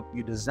guidance to help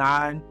you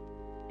design,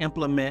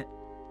 implement,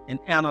 and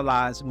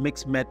analyze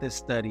mixed method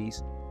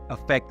studies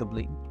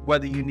effectively.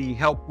 Whether you need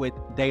help with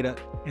data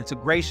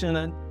integration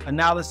and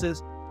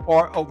analysis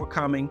or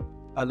overcoming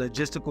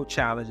logistical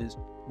challenges,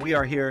 we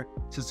are here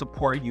to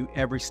support you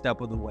every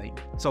step of the way.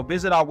 So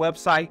visit our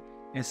website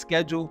and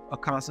schedule a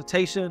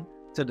consultation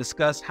to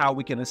discuss how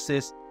we can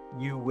assist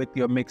you with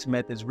your mixed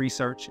methods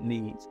research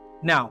needs.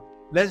 Now,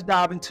 let's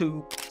dive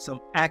into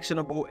some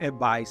actionable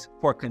advice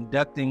for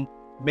conducting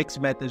mixed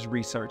methods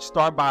research.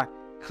 Start by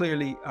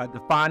clearly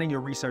defining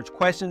your research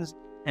questions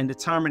and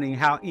determining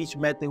how each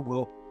method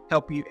will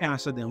help you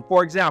answer them.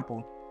 For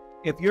example,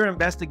 if you're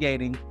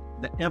investigating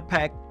the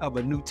impact of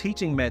a new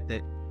teaching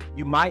method,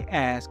 you might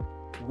ask,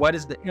 what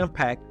is the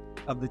impact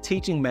of the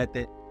teaching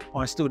method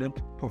on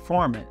student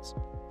performance?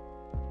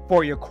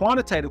 For your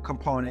quantitative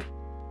component,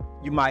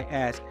 you might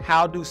ask,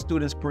 how do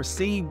students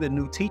perceive the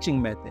new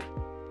teaching method?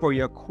 For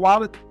your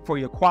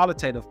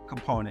qualitative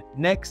component.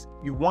 Next,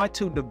 you want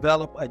to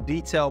develop a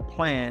detailed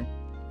plan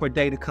for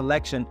data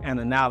collection and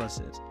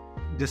analysis.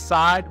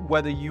 Decide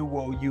whether you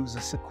will use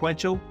a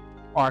sequential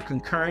or a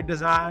concurrent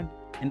design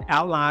and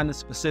outline the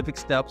specific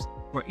steps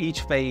for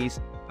each phase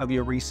of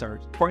your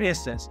research. For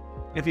instance,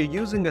 if you're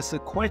using a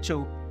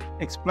sequential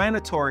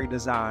explanatory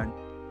design,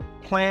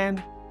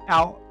 plan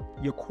out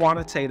your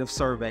quantitative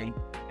survey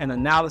and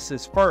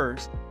analysis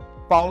first,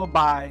 followed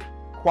by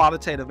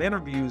qualitative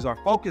interviews or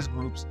focus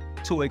groups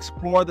to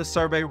explore the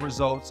survey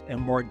results in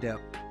more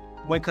depth.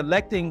 When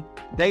collecting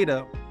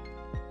data,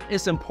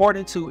 it's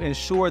important to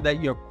ensure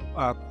that your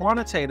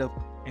quantitative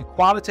and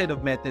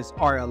qualitative methods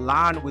are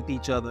aligned with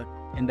each other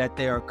and that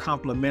they are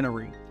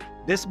complementary.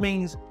 This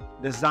means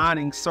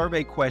designing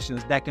survey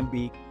questions that can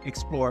be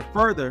explored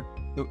further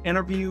through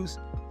interviews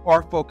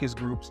or focus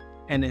groups,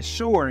 and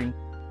ensuring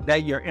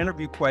that your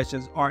interview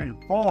questions are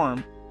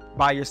informed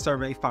by your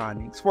survey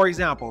findings. For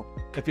example,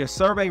 if your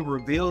survey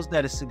reveals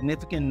that a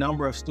significant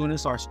number of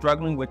students are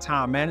struggling with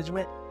time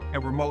management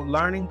and remote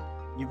learning,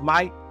 you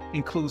might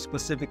include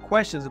specific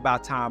questions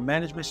about time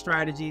management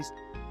strategies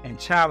and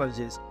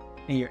challenges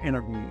in your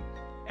interview.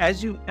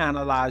 As you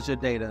analyze your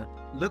data,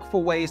 look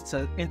for ways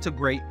to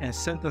integrate and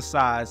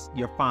synthesize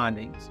your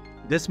findings.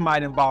 This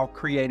might involve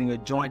creating a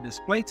joint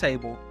display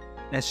table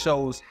that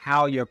shows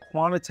how your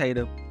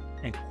quantitative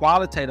and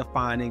qualitative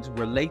findings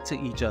relate to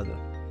each other,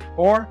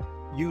 or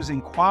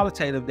using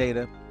qualitative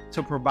data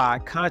to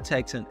provide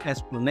context and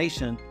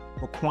explanation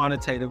for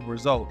quantitative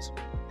results.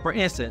 For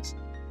instance,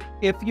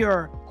 if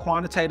your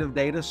quantitative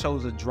data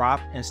shows a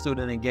drop in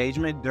student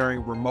engagement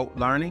during remote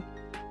learning,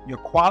 your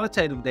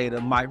qualitative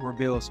data might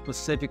reveal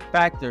specific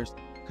factors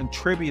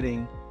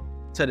contributing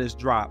to this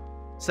drop,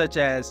 such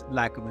as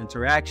lack of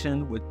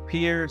interaction with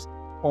peers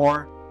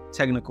or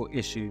technical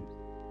issues.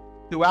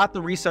 Throughout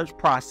the research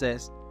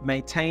process,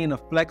 maintain a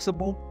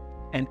flexible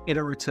and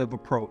iterative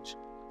approach.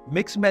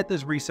 Mixed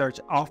methods research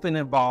often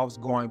involves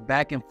going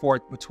back and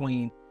forth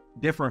between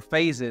different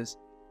phases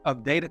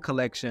of data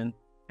collection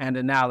and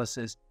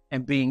analysis,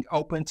 and being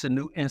open to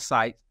new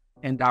insights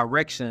and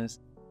directions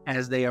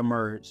as they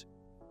emerge.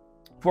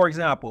 For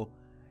example,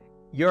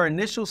 your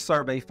initial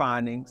survey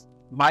findings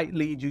might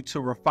lead you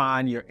to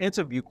refine your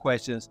interview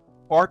questions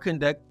or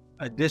conduct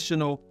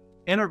additional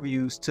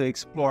interviews to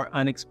explore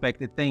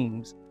unexpected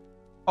themes.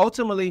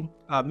 Ultimately,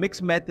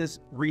 mixed methods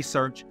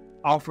research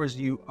offers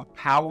you a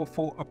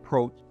powerful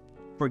approach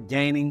for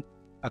gaining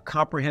a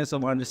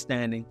comprehensive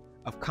understanding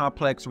of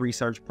complex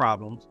research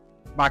problems.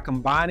 By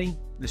combining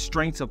the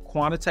strengths of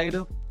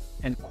quantitative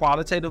and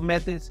qualitative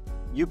methods,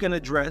 you can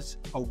address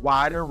a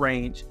wider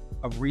range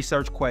of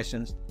research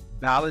questions,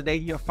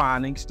 validate your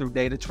findings through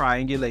data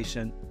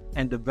triangulation,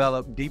 and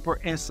develop deeper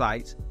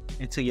insights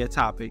into your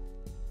topic.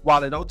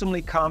 While it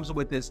ultimately comes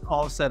with its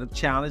own set of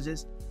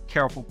challenges,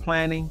 careful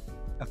planning,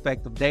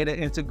 effective data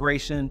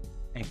integration,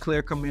 and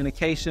clear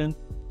communication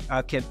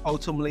can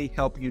ultimately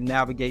help you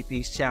navigate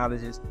these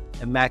challenges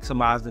and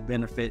maximize the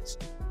benefits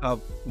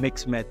of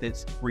mixed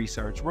methods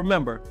research.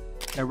 Remember,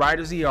 at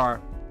Writers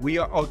ER, we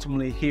are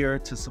ultimately here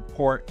to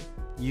support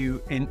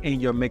you in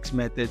your mixed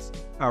methods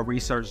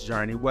research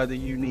journey. Whether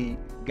you need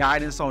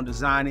guidance on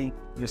designing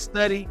your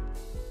study,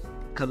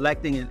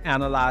 collecting and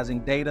analyzing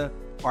data,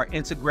 or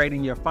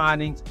integrating your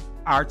findings,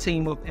 our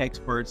team of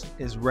experts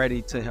is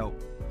ready to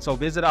help. So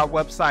visit our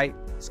website,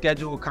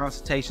 schedule a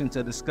consultation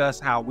to discuss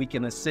how we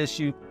can assist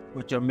you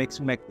with your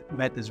mixed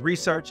methods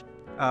research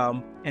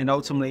and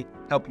ultimately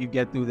help you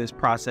get through this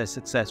process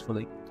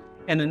successfully.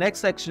 In the next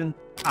section,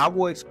 I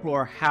will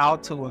explore how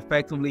to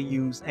effectively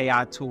use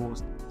AI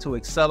tools to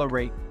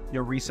accelerate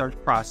your research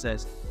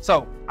process.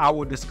 So I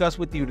will discuss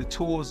with you the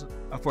tools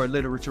for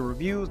literature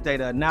reviews,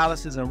 data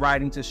analysis, and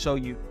writing to show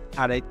you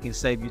how they can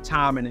save you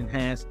time and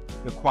enhance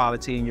your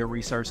quality in your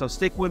research. So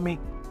stick with me.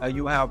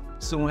 You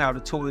soon have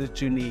the tools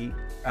that you need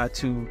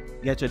to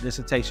get your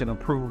dissertation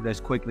approved as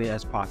quickly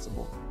as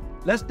possible.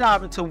 Let's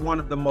dive into one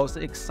of the most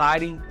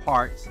exciting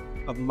parts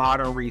of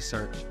modern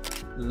research,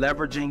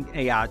 leveraging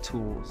AI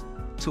tools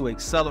to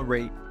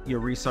accelerate your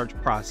research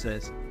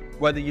process.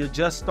 Whether you're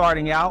just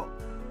starting out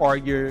or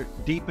you're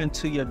deep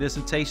into your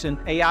dissertation,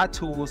 AI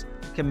tools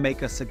can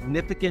make a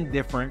significant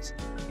difference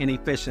in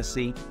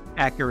efficiency,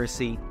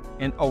 accuracy,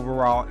 and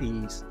overall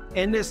ease.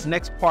 In this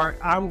next part,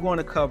 I'm going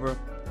to cover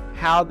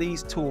how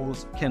these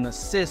tools can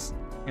assist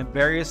in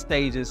various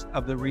stages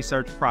of the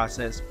research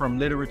process, from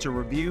literature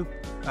review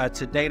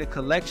to data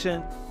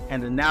collection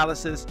and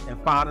analysis,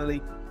 and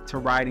finally to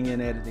writing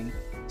and editing.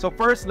 So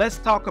first, let's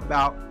talk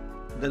about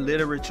the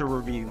literature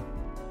review.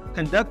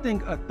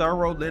 Conducting a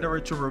thorough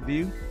literature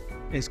review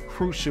is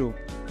crucial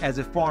as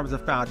it forms the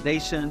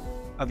foundation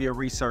of your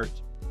research.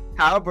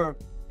 However,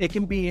 it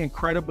can be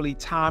incredibly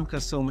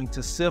time-consuming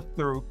to sift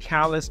through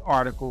countless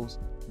articles,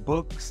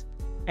 books,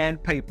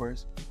 and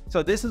papers.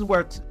 So this is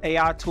where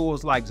AI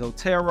tools like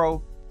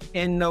Zotero,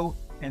 EndNote,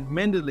 and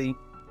Mendeley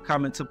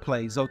come into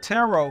play.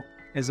 Zotero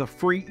is a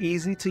free,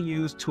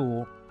 easy-to-use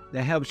tool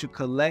that helps you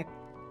collect,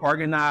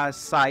 organize,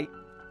 cite,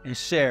 and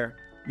share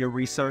your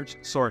research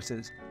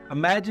sources.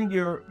 Imagine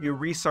you're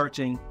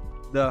researching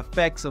the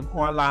effects of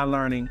online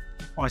learning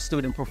on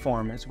student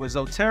performance. With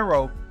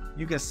Zotero,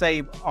 you can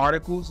save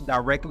articles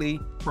directly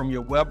from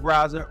your web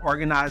browser,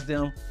 organize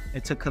them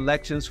into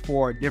collections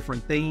for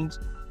different themes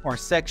or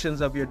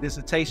sections of your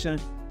dissertation,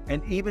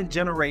 and even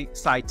generate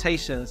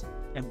citations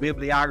and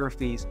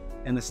bibliographies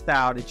in the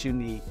style that you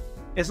need.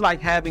 It's like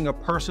having a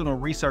personal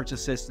research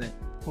assistant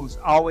who's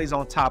always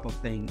on top of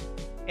things.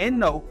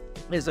 EndNote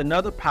is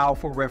another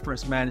powerful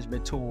reference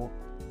management tool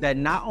that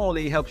not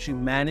only helps you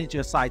manage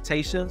your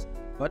citations,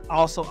 but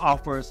also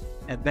offers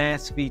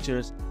advanced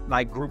features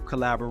like group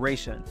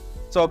collaboration.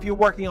 So if you're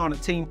working on a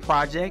team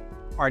project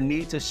or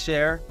need to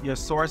share your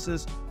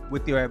sources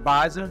with your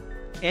advisor,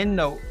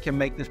 EndNote can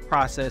make this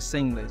process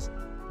seamless.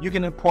 You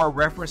can import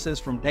references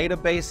from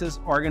databases,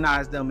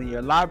 organize them in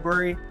your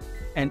library,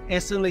 and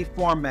instantly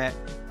format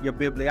your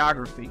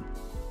bibliography.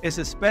 It's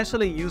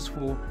especially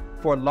useful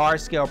for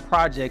large-scale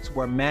projects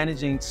where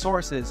managing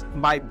sources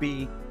might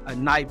be a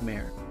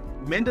nightmare.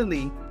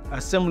 Mendeley,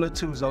 similar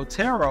to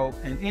Zotero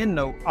and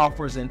EndNote,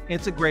 offers an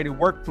integrated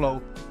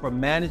workflow for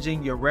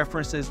managing your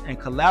references and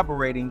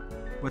collaborating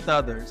with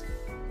others.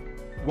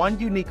 One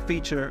unique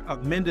feature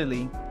of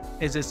Mendeley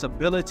is its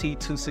ability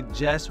to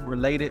suggest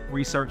related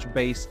research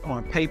based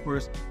on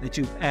papers that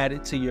you've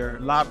added to your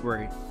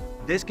library.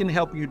 This can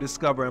help you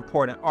discover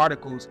important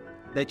articles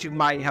that you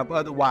might have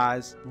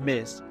otherwise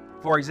missed.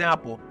 For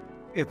example,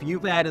 if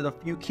you've added a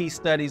few key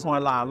studies on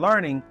online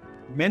learning,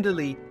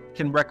 Mendeley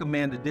can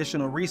recommend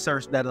additional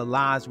research that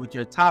aligns with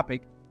your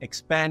topic,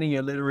 expanding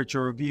your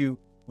literature review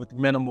with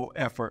minimal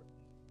effort.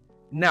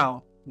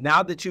 Now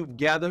that you've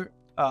gathered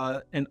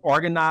and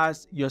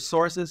organized your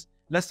sources,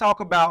 let's talk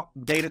about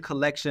data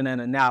collection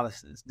and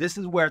analysis. This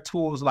is where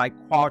tools like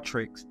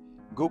Qualtrics,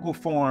 Google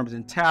Forms,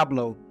 and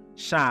Tableau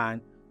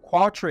shine.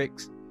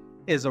 Qualtrics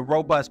is a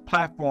robust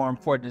platform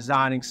for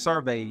designing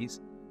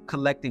surveys,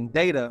 collecting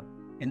data,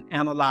 and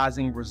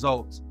analyzing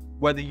results.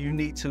 Whether you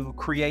need to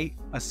create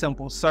a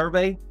simple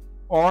survey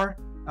or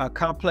a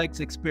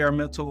complex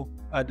experimental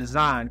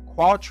design,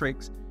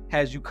 Qualtrics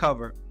has you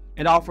covered.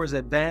 It offers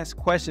advanced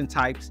question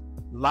types,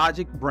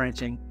 logic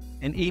branching,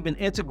 and even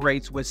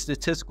integrates with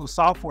statistical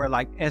software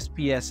like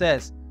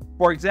SPSS.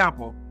 For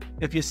example,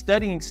 if you're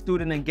studying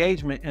student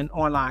engagement in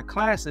online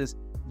classes,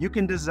 you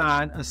can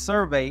design a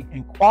survey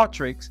in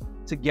Qualtrics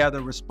to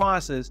gather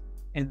responses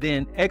and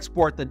then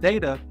export the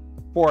data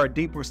for a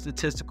deeper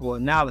statistical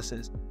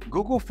analysis.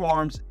 Google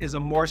Forms is a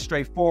more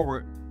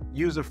straightforward,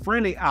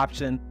 user-friendly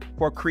option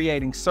for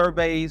creating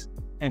surveys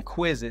and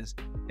quizzes.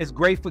 It's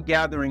great for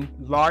gathering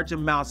large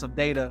amounts of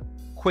data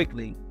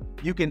quickly.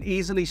 You can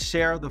easily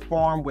share the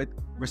form with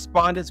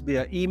respondents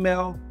via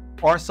email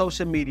or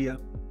social media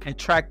and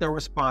track their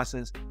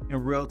responses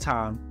in real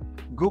time.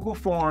 Google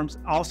Forms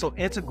also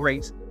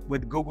integrates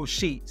with Google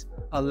Sheets,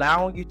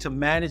 allowing you to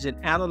manage and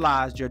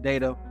analyze your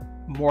data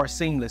more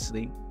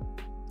seamlessly.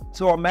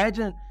 So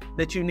imagine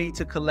that you need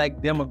to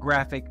collect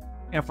demographic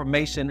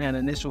information and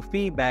initial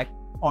feedback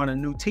on a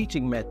new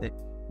teaching method.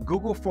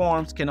 Google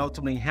Forms can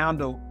ultimately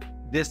handle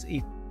this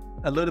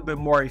a little bit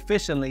more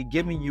efficiently,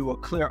 giving you a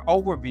clear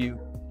overview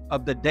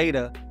of the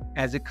data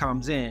as it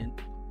comes in.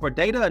 For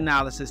data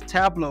analysis,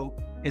 Tableau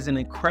is an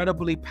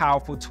incredibly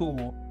powerful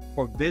tool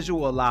for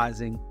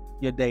visualizing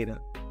your data.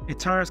 It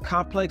turns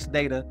complex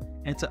data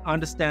into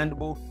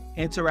understandable,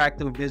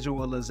 interactive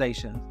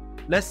visualizations.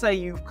 Let's say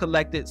you've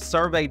collected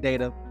survey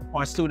data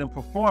on student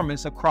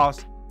performance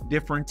across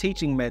different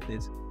teaching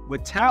methods.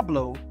 With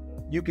Tableau,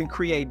 you can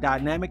create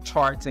dynamic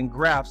charts and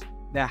graphs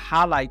that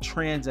highlight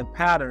trends and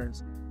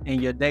patterns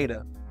in your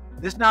data.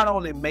 This not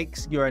only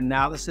makes your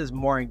analysis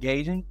more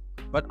engaging,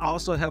 but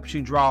also helps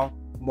you draw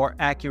more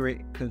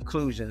accurate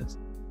conclusions.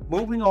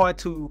 Moving on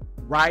to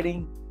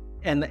writing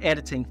and the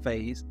editing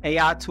phase,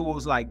 AI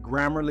tools like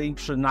Grammarly,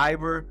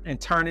 Schreiber, and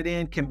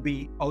Turnitin can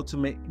be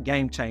ultimate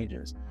game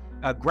changers.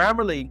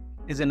 Grammarly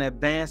is an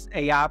advanced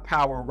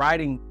AI-powered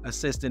writing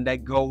assistant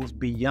that goes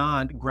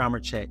beyond grammar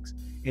checks.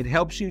 It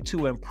helps you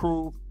to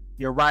improve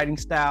your writing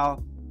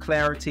style,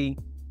 clarity,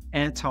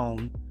 and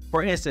tone.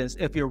 For instance,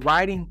 if you're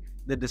writing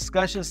the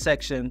discussion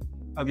section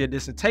of your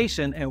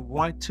dissertation and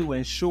want to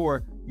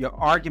ensure your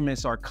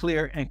arguments are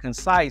clear and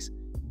concise,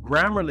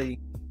 Grammarly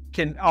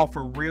can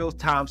offer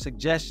real-time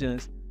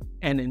suggestions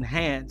and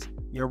enhance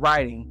your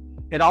writing.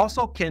 It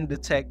also can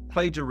detect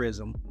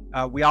plagiarism.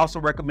 We also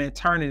recommend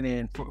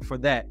Turnitin for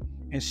that,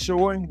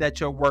 ensuring that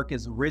your work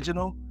is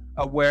original,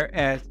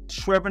 whereas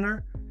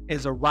Scrivener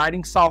is a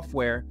writing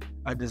software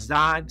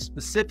designed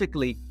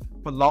specifically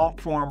for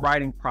long-form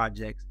writing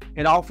projects.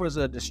 It offers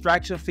a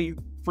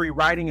distraction-free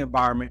writing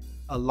environment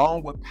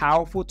along with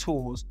powerful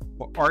tools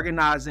for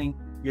organizing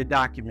your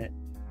document.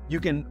 You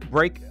can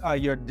break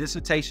your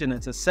dissertation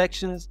into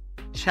sections,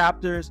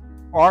 chapters,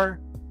 or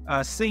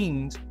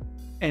scenes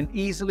and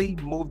easily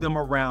move them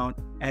around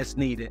as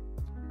needed.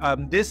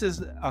 This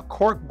is a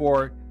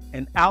corkboard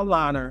and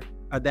outliner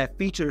that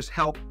features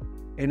help,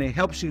 and it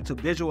helps you to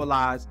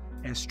visualize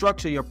and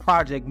structure your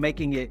project,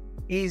 making it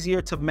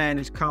easier to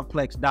manage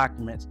complex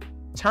documents.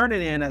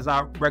 Turnitin, as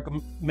I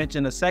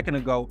mentioned a second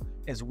ago,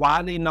 is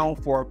widely known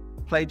for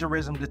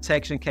plagiarism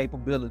detection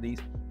capabilities,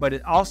 but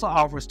it also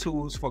offers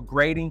tools for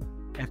grading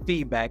and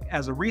feedback.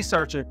 As a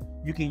researcher,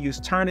 you can use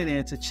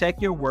Turnitin to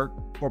check your work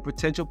for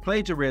potential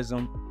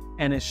plagiarism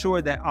and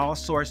ensure that all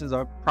sources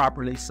are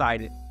properly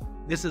cited.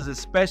 This is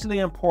especially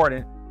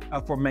important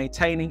for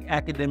maintaining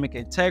academic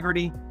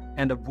integrity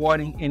and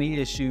avoiding any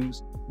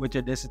issues with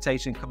your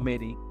dissertation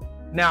committee.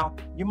 Now,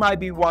 you might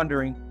be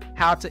wondering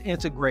how to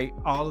integrate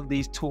all of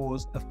these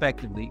tools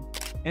effectively,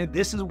 and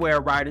this is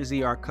where Writers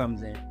ER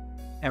comes in.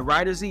 At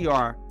Writers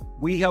ER,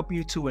 we help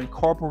you to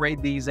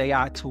incorporate these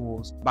AI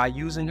tools by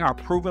using our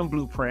proven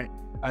blueprint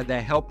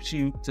that helps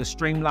you to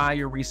streamline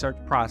your research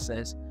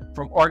process,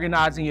 from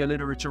organizing your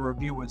literature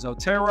review with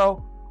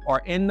Zotero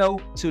or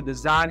EndNote to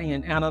designing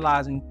and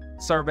analyzing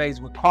surveys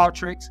with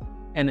Qualtrics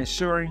and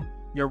ensuring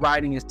your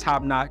writing is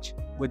top-notch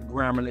with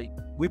Grammarly.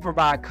 We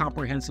provide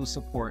comprehensive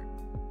support.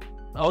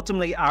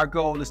 Ultimately, our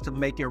goal is to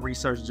make your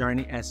research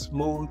journey as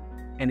smooth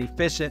and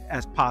efficient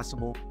as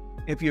possible.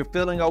 If you're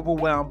feeling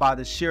overwhelmed by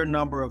the sheer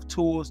number of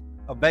tools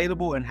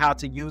available and how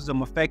to use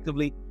them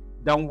effectively,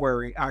 don't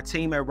worry. Our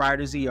team at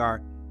Writers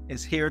ER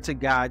is here to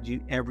guide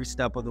you every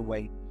step of the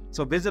way.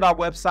 So visit our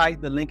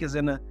website. The link is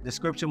in the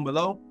description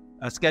below.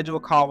 Schedule a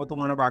call with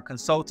one of our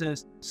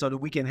consultants so that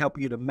we can help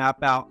you to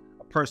map out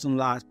a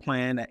personalized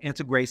plan that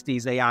integrates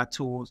these AI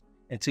tools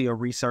into your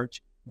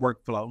research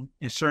workflow,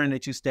 ensuring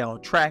that you stay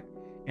on track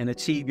and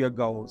achieve your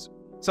goals.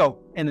 So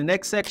in the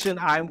next section,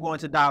 I'm going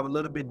to dive a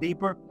little bit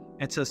deeper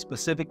into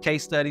specific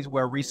case studies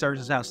where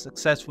researchers have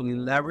successfully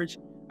leveraged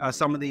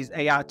some of these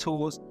AI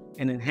tools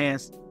and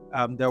enhanced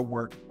their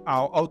work.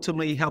 I'll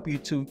ultimately help you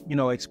to,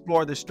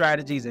 explore the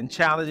strategies and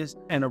challenges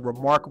and the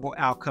remarkable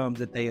outcomes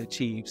that they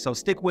achieve. So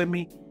stick with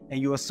me and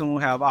you will soon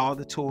have all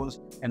the tools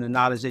and the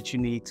knowledge that you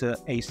need to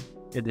ace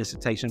your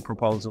dissertation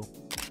proposal.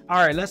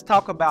 All right, let's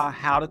talk about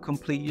how to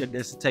complete your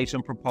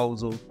dissertation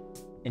proposal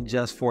in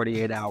just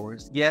 48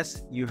 hours.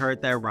 Yes, you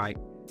heard that right.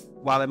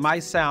 While it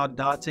might sound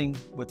daunting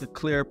with a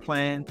clear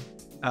plan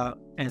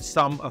and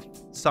some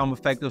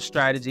effective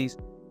strategies,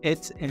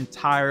 it's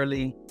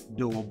entirely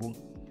doable.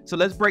 So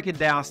let's break it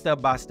down step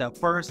by step.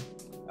 First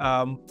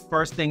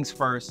things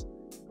first,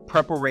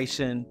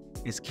 preparation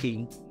is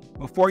key.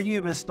 Before you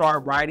even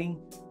start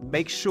writing,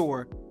 make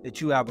sure that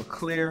you have a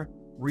clear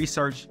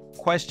research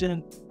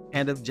question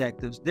and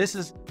objectives. This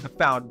is the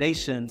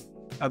foundation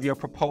of your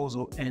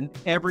proposal, and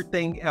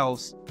everything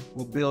else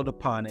will build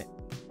upon it.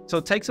 So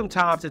take some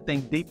time to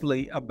think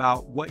deeply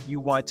about what you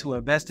want to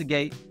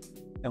investigate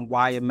and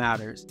why it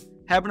matters.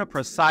 Having a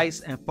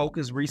precise and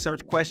focused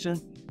research question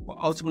will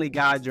ultimately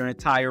guide your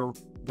entire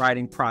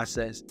writing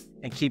process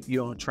and keep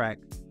you on track.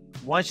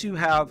 Once you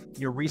have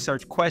your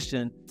research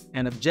question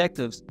and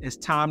objectives, it's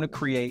time to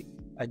create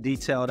a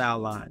detailed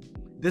outline.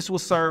 This will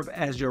serve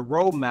as your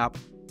roadmap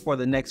for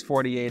the next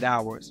 48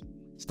 hours.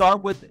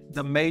 Start with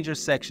the major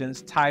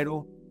sections: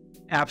 title,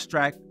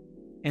 abstract,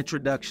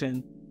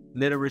 introduction,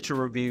 literature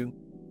review,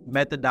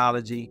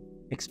 methodology,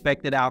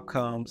 expected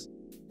outcomes,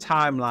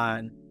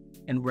 timeline,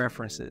 and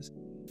references.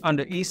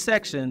 Under each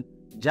section,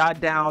 jot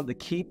down the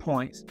key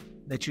points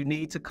that you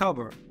need to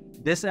cover.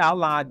 This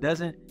outline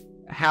doesn't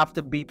have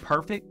to be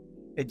perfect.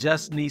 It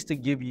just needs to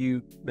give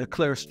you the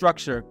clear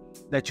structure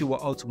that you will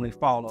ultimately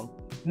follow.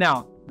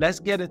 Now, let's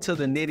get into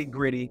the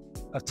nitty-gritty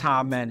of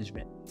time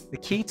management. The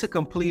key to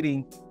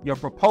completing your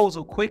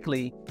proposal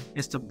quickly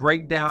is to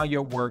break down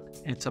your work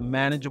into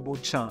manageable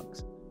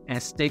chunks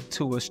and stick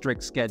to a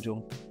strict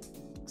schedule.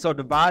 So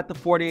divide the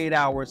 48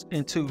 hours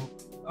into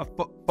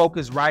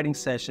focused writing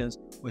sessions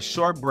with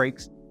short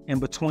breaks in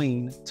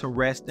between to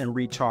rest and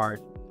recharge.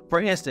 For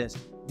instance,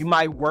 you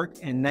might work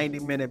in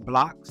 90-minute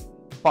blocks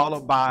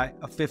followed by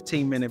a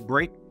 15-minute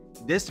break.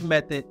 This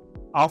method,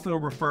 often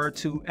referred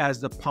to as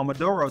the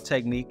Pomodoro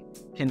technique,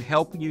 can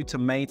help you to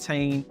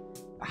maintain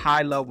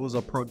high levels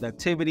of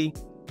productivity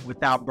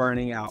without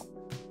burning out.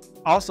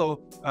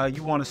 Also,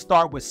 you want to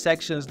start with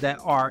sections that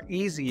are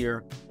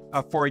easier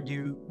for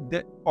you,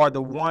 that are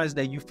the ones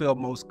that you feel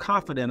most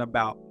confident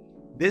about.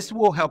 This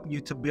will help you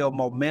to build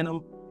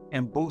momentum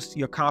and boost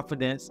your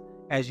confidence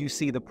as you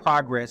see the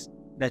progress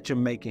that you're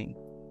making.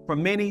 For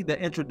many, the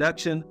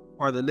introduction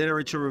or the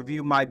literature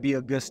review might be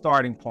a good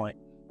starting point.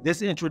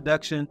 This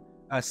introduction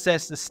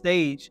sets the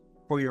stage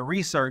for your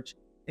research,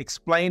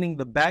 explaining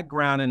the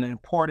background and the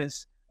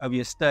importance of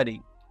your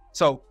study.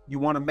 So you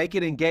want to make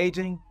it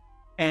engaging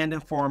and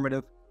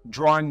informative,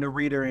 drawing the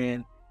reader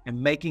in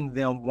and making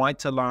them want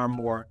to learn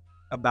more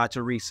about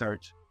your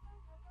research.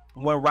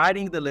 When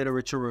writing the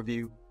literature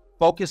review,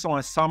 focus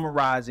on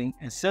summarizing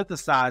and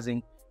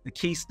synthesizing the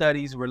key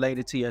studies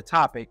related to your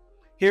topic.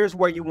 Here's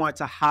where you want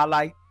to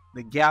highlight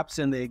the gaps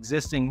in the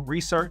existing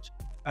research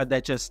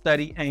that your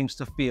study aims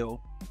to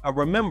fill.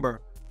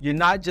 Remember, you're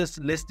not just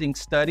listing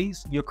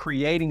studies, you're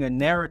creating a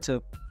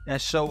narrative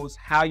that shows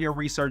how your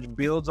research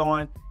builds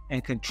on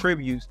and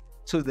contributes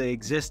to the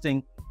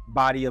existing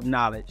body of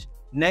knowledge.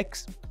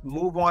 Next,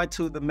 move on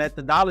to the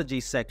methodology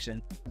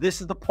section. This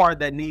is the part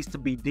that needs to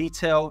be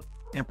detailed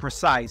and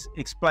precise,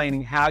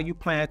 explaining how you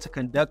plan to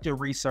conduct your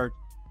research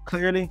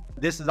clearly.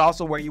 This is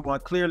also where you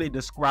want to clearly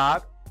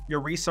describe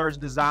your research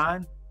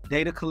design,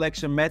 data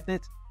collection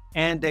methods,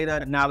 and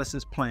data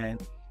analysis plan.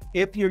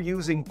 If you're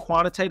using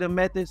quantitative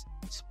methods,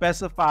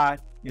 specify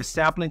your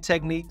sampling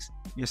techniques,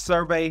 your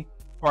survey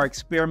or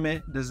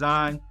experiment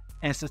design,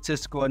 and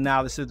statistical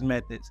analysis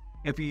methods.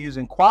 If you're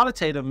using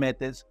qualitative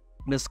methods,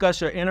 discuss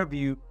your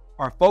interview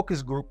or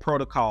focus group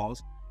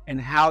protocols and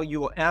how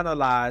you will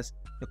analyze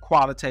the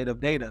qualitative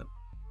data.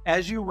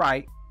 As you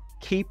write,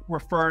 keep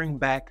referring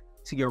back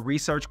to your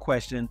research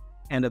question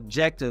and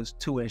objectives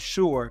to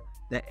ensure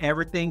that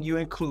everything you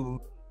include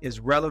is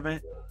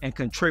relevant and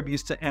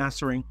contributes to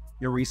answering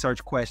your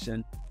research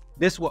question.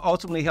 This will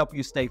ultimately help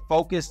you stay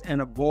focused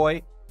and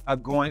avoid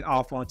going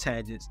off on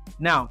tangents.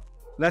 Now,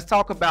 let's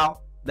talk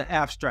about the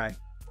abstract.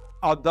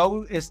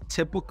 Although it's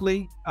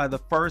typically the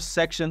first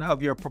section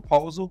of your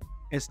proposal,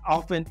 it's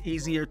often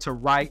easier to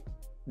write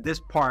this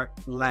part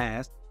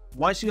last.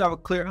 Once you have a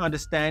clear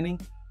understanding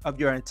of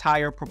your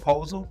entire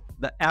proposal,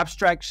 the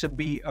abstract should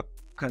be a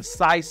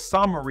concise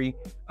summary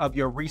of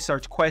your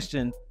research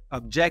question,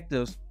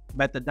 objectives,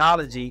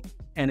 methodology,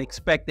 and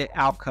expected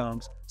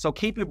outcomes. So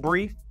keep it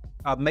brief.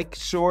 Make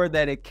sure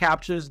that it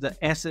captures the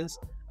essence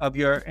of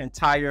your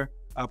entire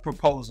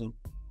proposal.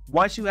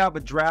 Once you have a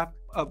draft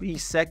of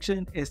each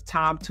section, it's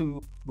time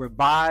to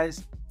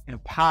revise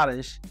and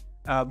polish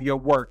your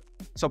work.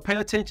 So pay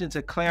attention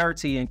to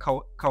clarity and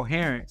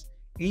coherence.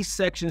 Each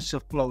section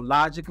should flow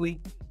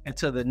logically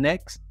into the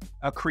next,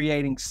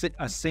 creating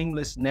a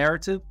seamless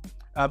narrative.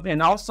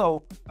 And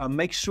also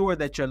make sure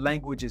that your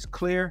language is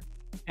clear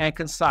and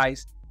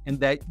concise and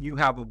that you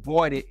have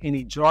avoided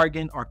any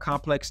jargon or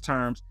complex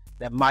terms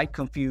that might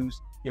confuse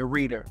your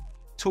reader.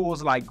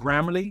 Tools like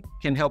Grammarly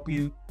can help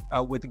you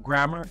with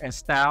grammar and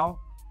style,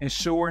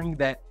 ensuring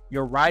that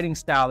your writing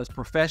style is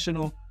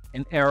professional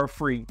and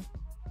error-free.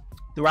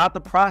 Throughout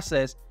the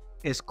process,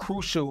 it's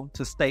crucial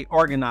to stay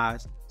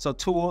organized. So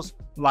tools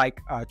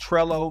like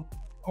Trello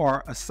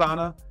or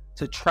Asana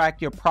to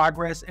track your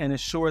progress and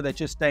ensure that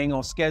you're staying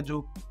on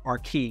schedule are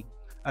key.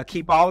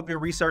 Keep all of your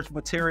research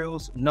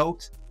materials,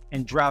 notes,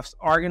 and drafts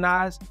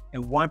organized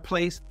in one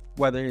place,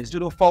 whether it's a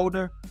digital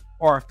folder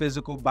or a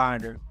physical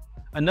binder.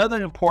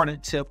 Another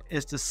important tip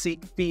is to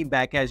seek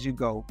feedback as you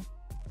go.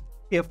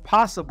 If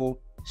possible,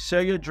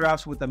 share your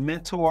drafts with a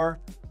mentor,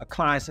 a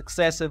client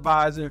success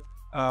advisor,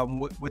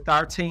 with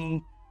our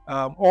team,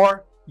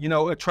 or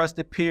a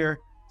trusted peer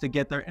to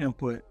get their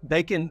input.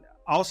 They can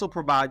also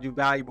provide you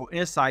valuable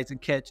insights and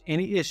catch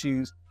any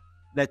issues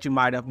that you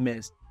might have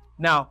missed.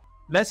 Now,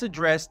 let's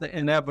address the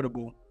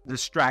inevitable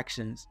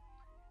distractions.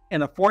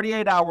 In a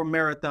 48-hour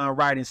marathon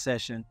writing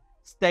session,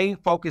 staying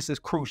focused is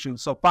crucial.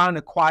 So find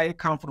a quiet,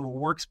 comfortable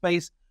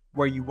workspace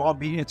where you won't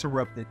be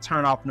interrupted.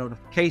 Turn off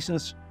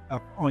notifications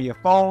on your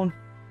phone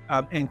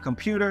and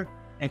computer,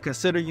 and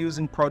consider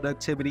using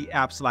productivity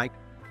apps like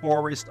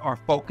Forest or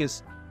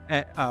Focus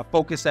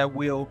at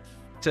Will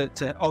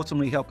to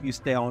ultimately help you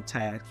stay on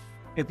task.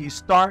 If you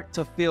start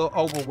to feel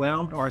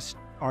overwhelmed or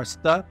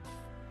stuck,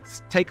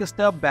 take a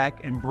step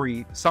back and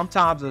breathe.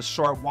 Sometimes a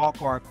short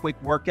walk or a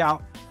quick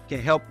workout can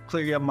help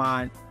clear your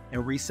mind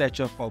and reset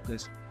your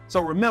focus. So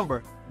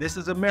remember, this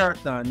is a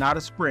marathon, not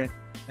a sprint,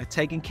 and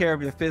taking care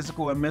of your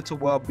physical and mental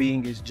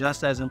well-being is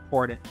just as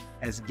important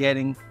as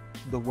getting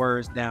the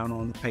words down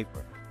on the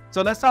paper.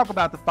 So let's talk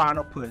about the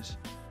final push.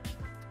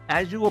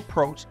 As you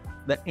approach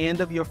the end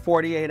of your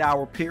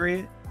 48-hour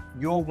period,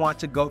 you'll want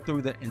to go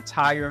through the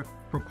entire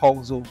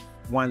proposal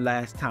one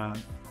last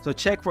time. So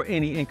check for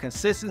any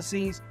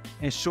inconsistencies,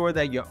 ensure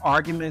that your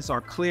arguments are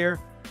clear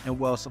and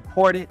well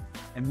supported,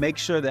 and make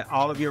sure that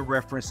all of your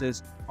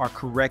references are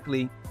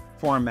correctly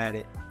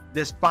formatted.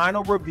 This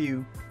final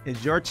review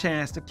is your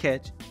chance to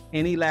catch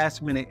any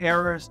last-minute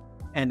errors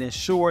and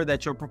ensure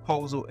that your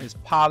proposal is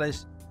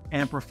polished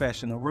and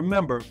professional.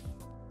 Remember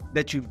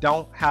that you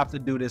don't have to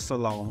do this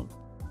alone,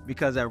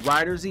 because at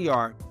Writers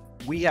ER,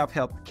 we have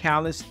helped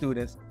countless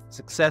students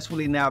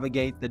successfully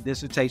navigate the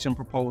dissertation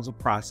proposal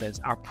process.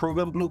 Our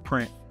proven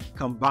blueprint,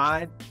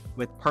 combined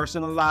with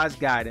personalized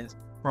guidance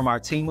from our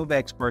team of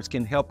experts,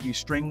 can help you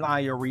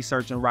streamline your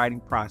research and writing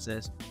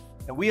process.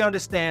 And we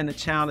understand the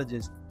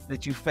challenges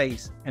that you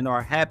face and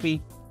are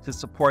happy to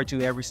support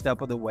you every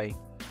step of the way.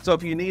 So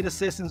if you need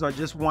assistance or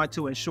just want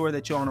to ensure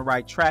that you're on the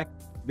right track,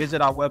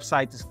 visit our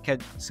website to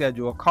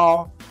schedule a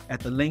call at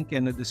the link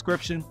in the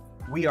description.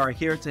 We are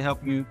here to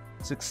help you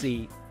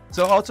succeed.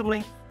 So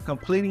ultimately,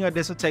 completing a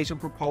dissertation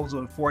proposal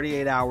in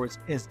 48 hours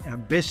is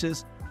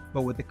ambitious,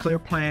 but with a clear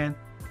plan,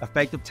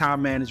 effective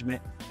time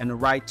management, and the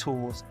right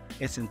tools,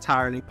 it's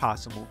entirely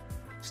possible.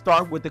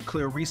 Start with a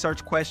clear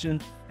research question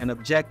and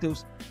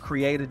objectives,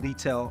 create a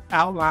detailed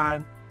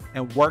outline,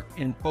 and work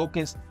in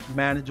focused,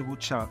 manageable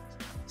chunks.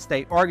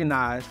 Stay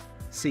organized,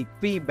 seek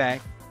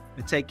feedback,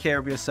 and take care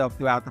of yourself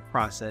throughout the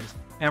process.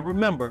 And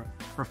remember,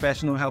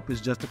 professional help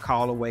is just a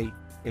call away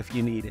if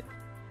you need it.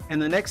 In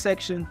the next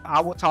section,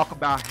 I will talk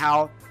about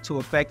how to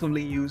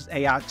effectively use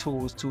AI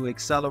tools to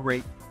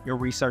accelerate your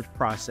research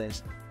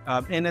process.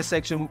 In this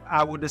section,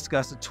 I will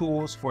discuss the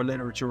tools for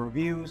literature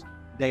reviews,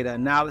 data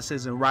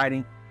analysis, and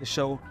writing to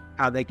show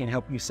how they can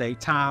help you save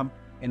time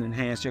and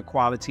enhance your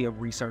quality of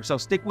research. So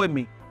stick with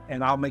me,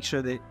 and I'll make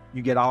sure that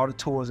you get all the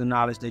tools and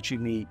knowledge that you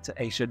need to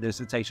ace your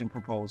dissertation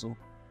proposal.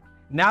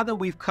 Now that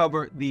we've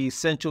covered the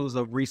essentials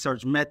of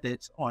research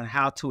methods on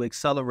how to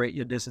accelerate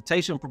your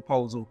dissertation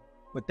proposal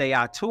with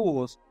AI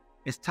tools,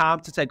 it's time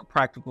to take a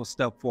practical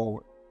step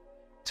forward.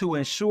 To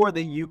ensure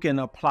that you can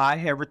apply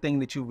everything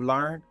that you've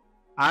learned,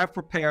 I've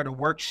prepared a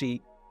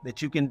worksheet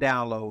that you can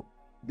download.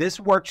 This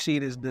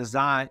worksheet is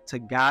designed to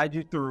guide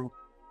you through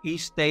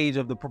each stage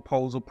of the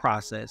proposal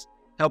process,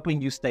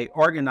 helping you stay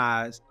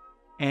organized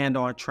and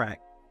on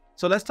track.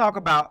 So let's talk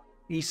about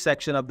each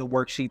section of the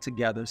worksheet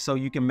together so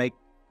you can make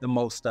the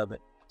most of it.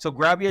 So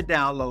grab your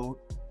download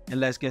and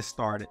let's get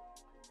started.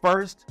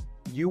 First,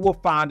 you will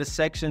find a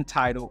section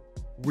titled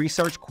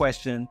Research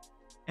Question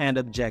and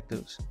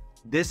Objectives.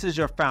 This is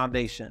your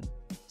foundation.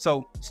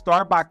 So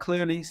start by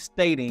clearly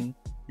stating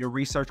your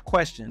research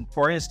question.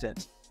 For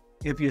instance,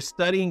 if you're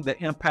studying the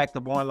impact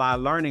of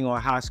online learning on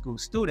high school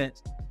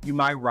students, you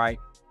might write,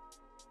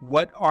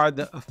 what are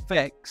the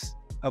effects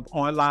of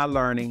online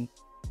learning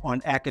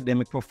on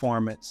academic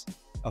performance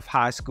of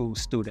high school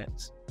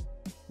students?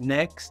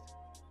 Next,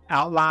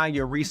 outline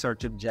your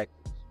research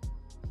objectives.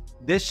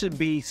 This should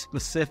be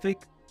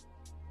specific,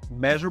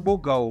 measurable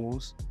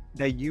goals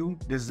that you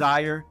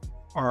desire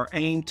or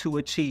aim to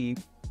achieve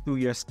through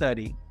your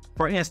study.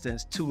 For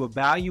instance, to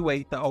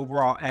evaluate the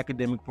overall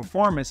academic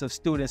performance of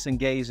students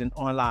engaged in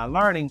online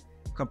learning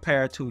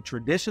compared to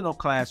traditional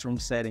classroom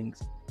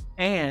settings,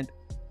 and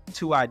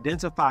to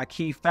identify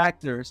key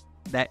factors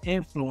that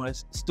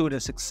influence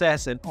student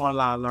success in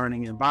online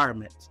learning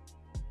environments.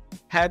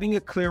 Having a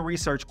clear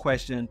research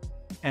question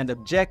and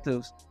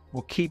objectives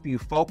will keep you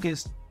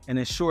focused and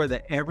ensure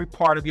that every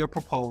part of your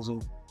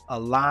proposal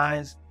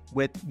aligns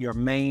with your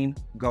main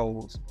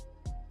goals.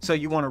 So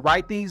you want to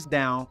write these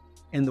down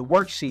in the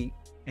worksheet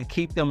and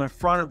keep them in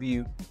front of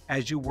you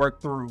as you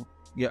work through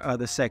your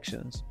other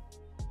sections.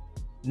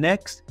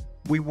 Next,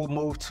 we will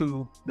move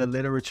to the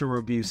literature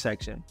review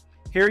section.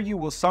 Here you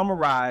will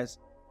summarize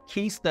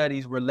key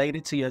studies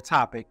related to your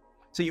topic.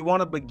 So you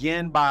want to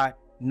begin by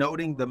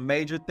noting the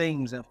major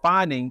themes and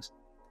findings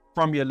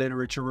from your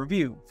literature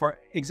review. For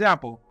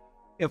example,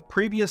 if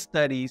previous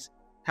studies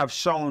have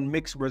shown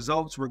mixed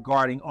results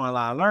regarding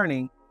online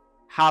learning,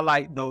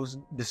 highlight those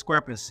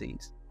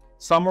discrepancies.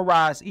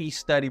 Summarize each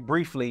study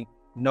briefly,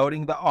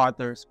 noting the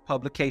author's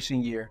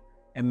publication year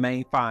and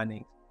main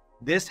findings.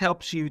 This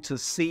helps you to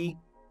see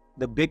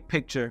the big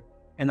picture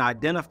and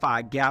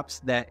identify gaps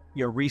that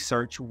your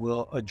research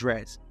will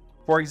address.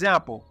 For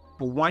example,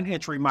 for one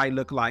entry might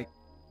look like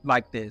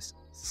this: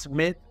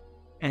 Smith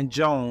and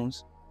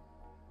Jones,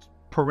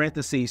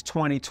 parentheses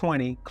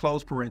 2020,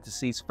 close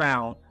parentheses,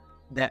 found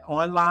that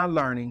online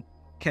learning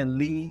can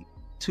lead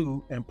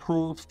to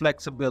improved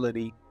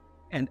flexibility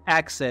and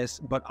access,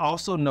 but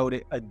also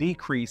noted a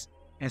decrease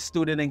in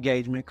student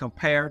engagement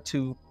compared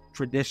to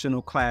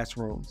traditional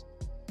classrooms.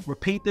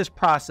 Repeat this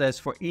process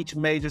for each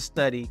major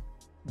study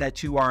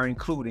that you are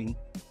including.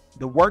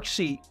 The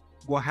worksheet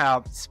will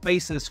have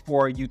spaces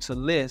for you to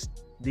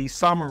list these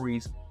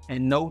summaries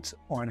and notes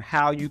on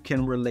how you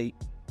can relate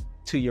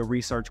to your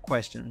research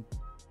question.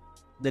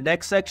 The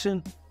next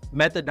section,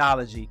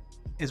 methodology,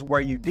 is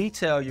where you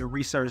detail your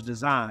research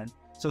design.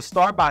 So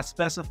start by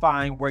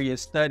specifying where your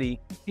study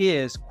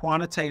is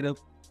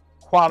quantitative,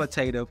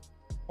 qualitative,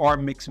 or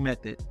mixed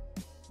method.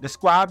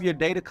 Describe your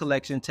data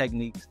collection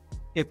techniques.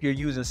 If you're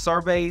using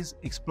surveys,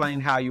 explain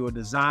how you will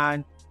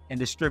design and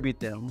distribute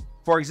them.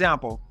 For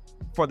example,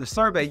 for the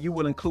survey, you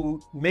will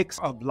include mix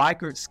of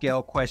Likert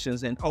scale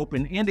questions and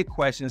open-ended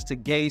questions to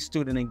gauge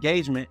student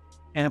engagement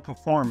and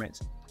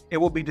performance. It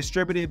will be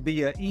distributed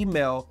via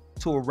email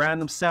to a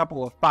random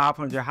sample of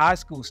 500 high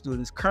school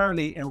students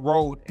currently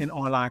enrolled in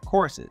online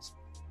courses.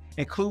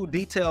 Include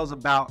details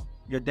about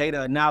your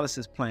data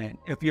analysis plan.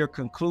 If you're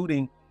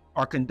concluding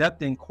or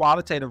conducting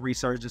qualitative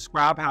research,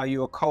 describe how you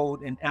will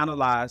code and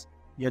analyze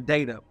your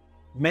data.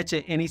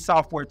 Mention any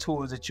software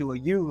tools that you will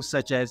use,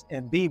 such as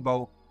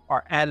NVivo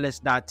or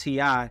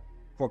Atlas.ti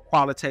for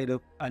qualitative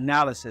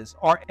analysis,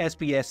 or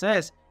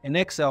SPSS and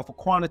Excel for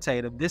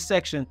quantitative. This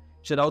section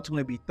should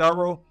ultimately be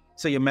thorough,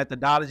 so your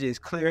methodology is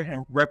clear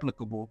and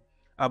replicable.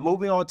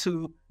 Moving on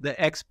to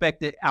the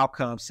expected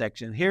outcomes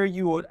section. Here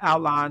you would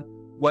outline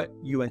what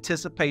you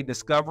anticipate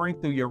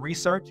discovering through your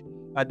research.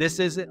 This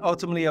isn't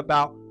ultimately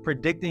about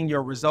predicting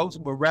your results,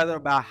 but rather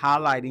about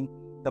highlighting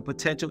the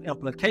potential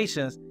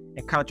implications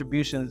and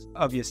contributions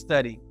of your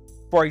study.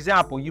 For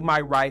example, you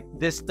might write,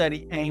 this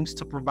study aims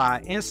to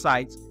provide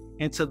insights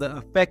into the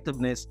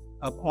effectiveness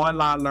of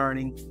online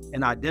learning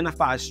and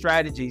identify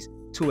strategies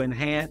to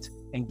enhance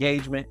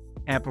engagement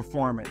and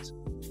performance.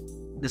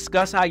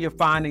 Discuss how your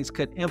findings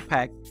could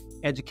impact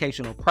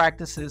educational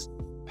practices,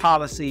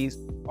 policies,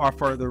 or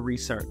further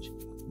research.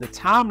 The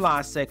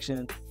timeline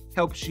section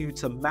helps you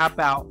to map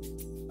out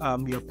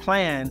your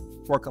plan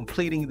for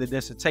completing the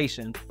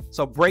dissertation.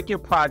 So break your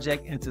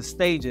project into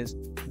stages: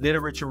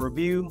 literature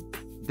review,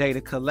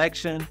 data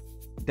collection,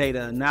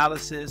 data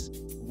analysis,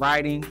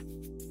 writing,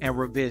 and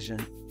revision.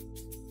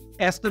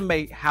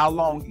 Estimate how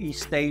long each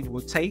stage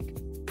will take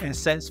and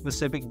set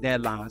specific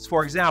deadlines.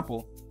 For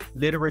example,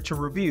 literature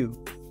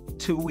review,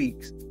 2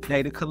 weeks,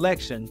 data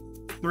collection,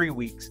 3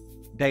 weeks,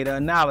 data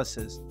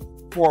analysis,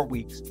 4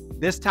 weeks.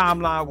 This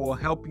timeline will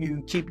help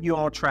you keep you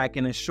on track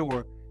and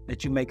ensure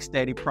that you make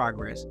steady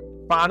progress.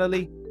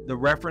 Finally, the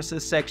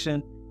references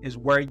section is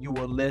where you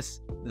will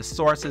list the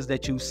sources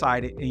that you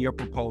cited in your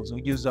proposal.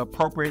 Use the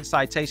appropriate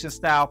citation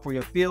style for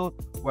your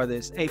field, whether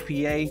it's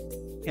APA,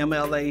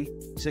 MLA,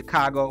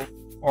 Chicago,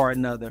 or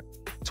another.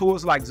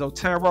 Tools like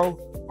Zotero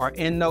or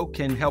EndNote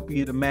can help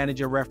you to manage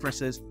your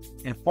references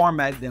and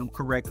format them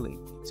correctly.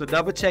 So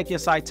double check your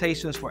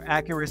citations for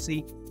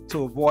accuracy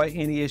to avoid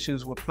any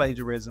issues with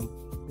plagiarism.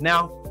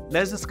 Now,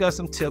 let's discuss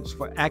some tips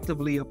for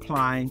actively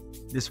applying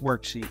this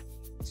worksheet.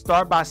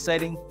 Start by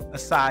setting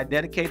aside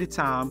dedicated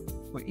time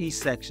for each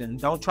section.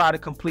 Don't try to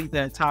complete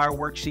the entire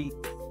worksheet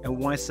in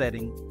one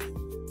setting.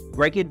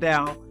 Break it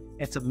down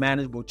into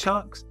manageable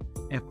chunks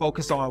and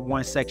focus on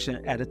one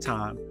section at a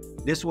time.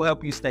 This will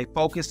help you stay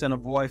focused and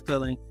avoid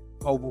feeling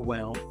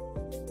overwhelmed.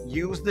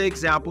 Use the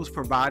examples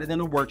provided in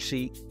the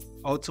worksheet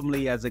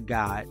ultimately as a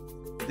guide.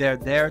 They're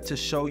there to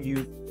show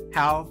you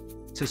how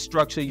to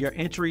structure your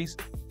entries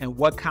and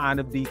what kind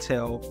of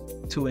detail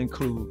to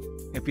include.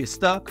 If you're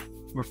stuck,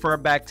 refer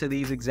back to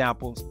these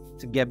examples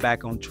to get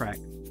back on track.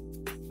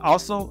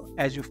 Also,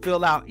 as you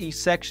fill out each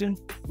section,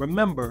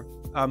 remember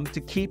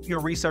to keep your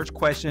research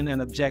question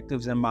and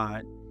objectives in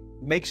mind.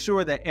 Make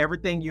sure that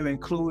everything you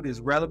include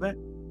is relevant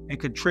and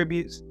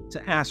contributes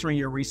to answering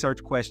your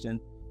research question.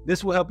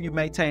 This will help you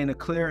maintain a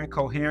clear and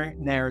coherent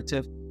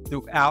narrative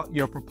throughout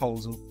your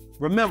proposal.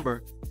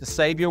 Remember to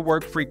save your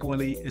work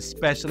frequently,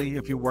 especially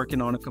if you're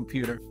working on a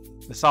computer.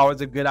 It's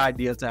always a good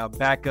idea to have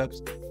backups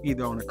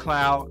either on a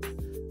cloud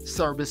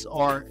service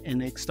or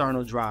an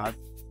external drive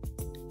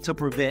to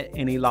prevent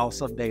any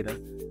loss of data.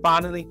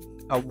 Finally,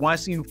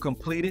 once you've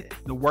completed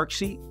the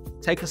worksheet,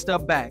 take a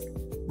step back,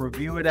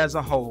 review it as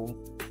a whole.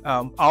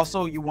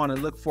 Also, you want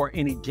to look for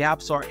any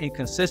gaps or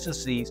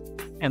inconsistencies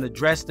and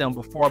address them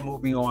before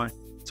moving on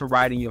to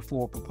writing your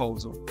full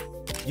proposal.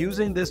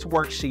 Using this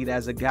worksheet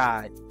as a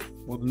guide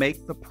will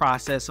make the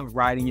process of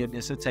writing your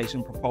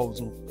dissertation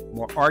proposal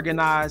more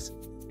organized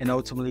and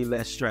ultimately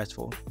less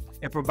stressful.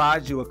 It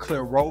provides you a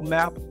clear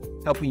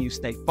roadmap, helping you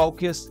stay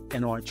focused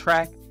and on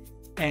track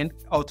and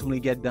ultimately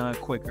get done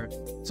quicker.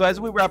 So as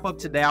we wrap up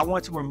today, I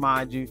want to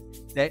remind you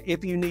that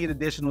if you need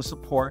additional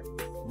support,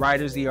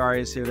 Writers ER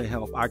is here to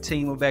help. Our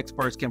team of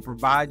experts can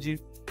provide you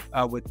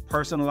with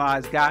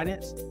personalized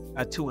guidance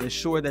to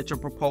ensure that your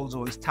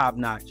proposal is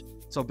top-notch.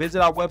 So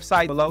visit our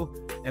website below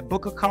and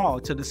book a call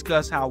to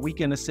discuss how we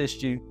can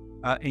assist you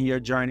in your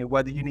journey.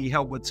 Whether you need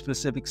help with a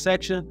specific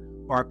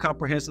section or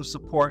comprehensive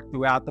support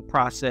throughout the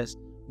process,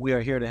 we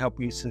are here to help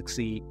you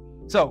succeed.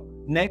 So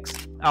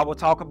next, I will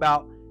talk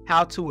about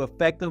how to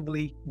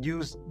effectively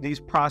use these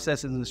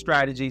processes and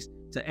strategies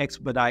to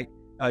expedite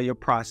your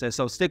process.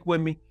 So stick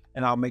with me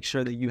and I'll make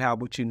sure that you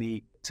have what you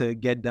need. to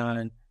get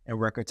done in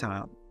record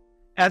time.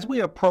 As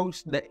we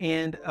approach the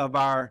end of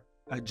our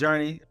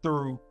journey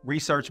through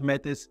research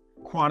methods,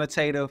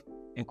 quantitative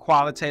and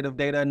qualitative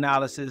data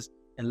analysis,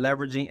 and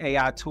leveraging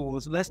AI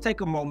tools, let's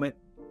take a moment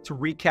to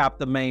recap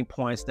the main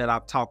points that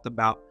I've talked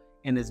about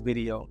in this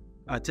video.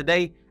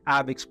 Today,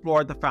 I've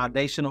explored the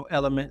foundational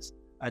elements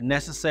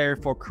necessary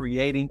for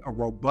creating a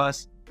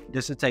robust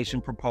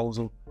dissertation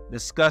proposal,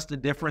 discussed the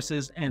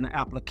differences and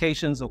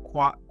applications of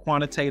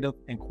quantitative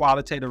and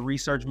qualitative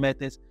research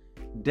methods,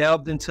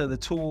 delved into the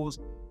tools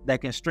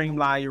that can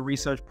streamline your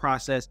research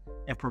process,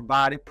 and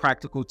provided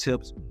practical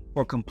tips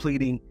for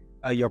completing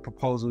your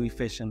proposal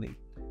efficiently.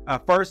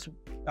 First,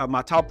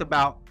 I talked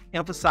about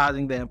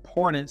emphasizing the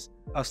importance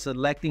of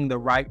selecting the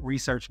right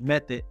research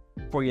method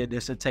for your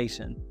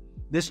dissertation.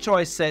 This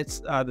choice sets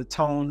the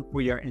tone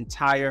for your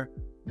entire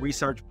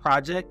research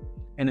project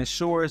and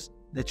ensures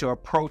that your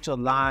approach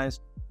aligns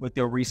with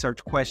your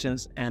research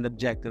questions and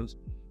objectives.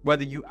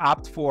 Whether you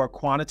opt for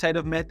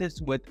quantitative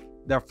methods with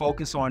their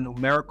focus on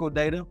numerical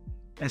data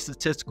and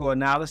statistical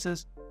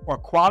analysis, or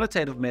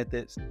qualitative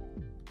methods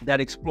that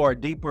explore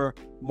deeper,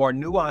 more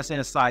nuanced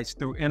insights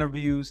through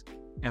interviews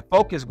and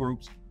focus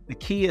groups, the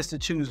key is to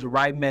choose the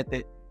right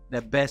method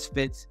that best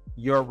fits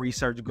your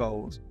research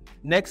goals.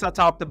 Next, I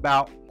talked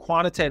about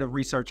quantitative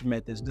research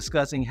methods,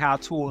 discussing how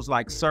tools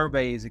like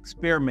surveys,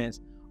 experiments,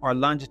 or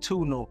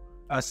longitudinal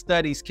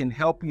studies can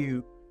help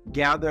you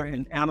gather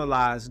and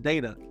analyze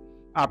data.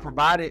 I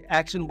provided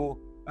actionable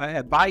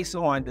advice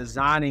on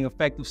designing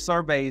effective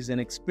surveys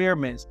and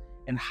experiments,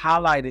 and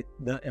highlighted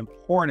the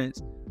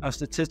importance of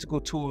statistical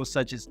tools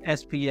such as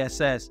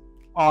SPSS,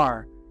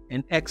 R,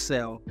 and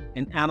Excel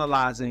in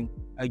analyzing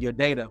your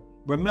data.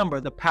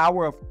 Remember, the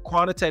power of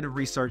quantitative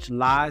research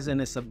lies in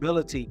its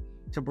ability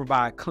to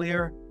provide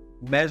clear,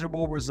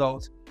 measurable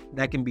results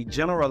that can be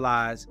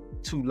generalized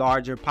to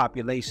larger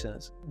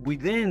populations. We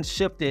then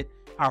shifted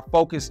our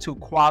focus to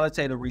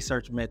qualitative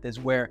research methods,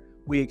 where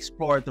we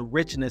explored the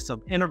richness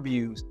of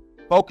interviews,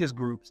 focus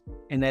groups,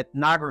 and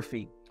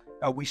ethnography.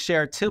 We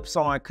shared tips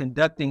on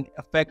conducting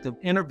effective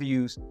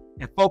interviews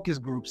and focus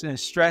groups, and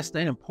stressed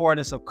the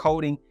importance of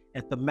coding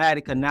and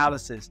thematic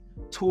analysis.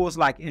 Tools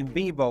like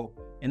NVivo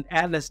and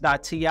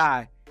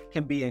Atlas.ti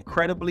can be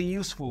incredibly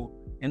useful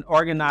in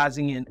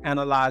organizing and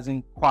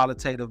analyzing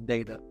qualitative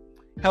data,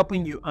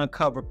 helping you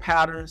uncover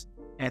patterns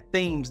and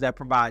themes that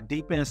provide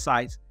deep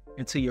insights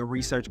into your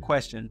research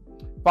question.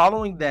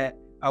 Following that,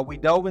 we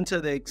dove into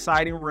the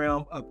exciting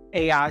realm of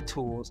AI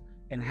tools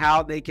and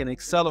how they can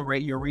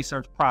accelerate your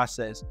research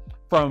process,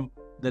 from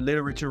the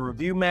literature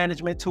review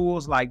management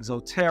tools like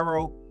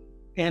Zotero,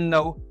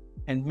 EndNote,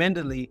 and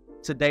Mendeley,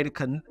 to data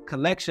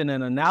collection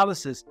and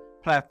analysis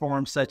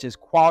platforms such as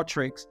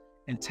Qualtrics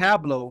and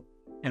Tableau,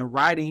 and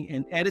writing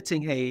and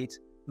editing aids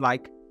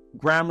like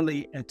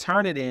Grammarly and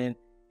Turnitin.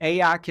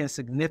 AI can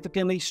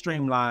significantly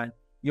streamline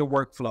your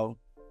workflow.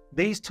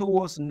 These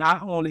tools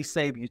not only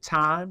save you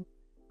time,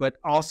 but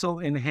also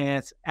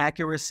enhance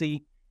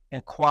accuracy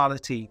and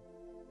quality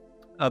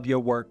of your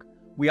work.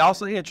 We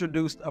also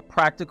introduced a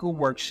practical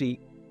worksheet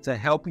to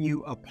help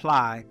you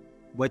apply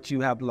what you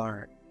have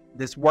learned.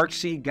 This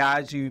worksheet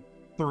guides you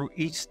through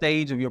each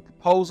stage of your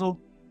proposal,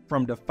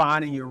 from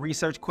defining your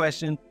research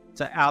question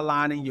to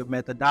outlining your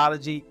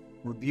methodology,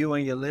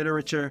 reviewing your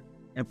literature,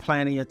 and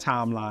planning your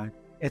timeline.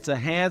 It's a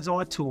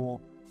hands-on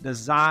tool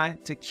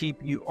designed to keep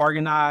you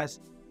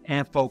organized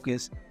and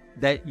focused,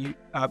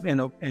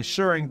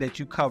 ensuring that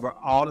you cover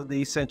all of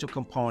the essential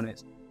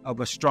components of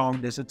a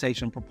strong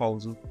dissertation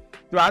proposal.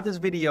 Throughout this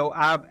video,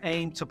 I've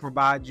aimed to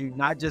provide you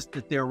not just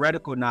the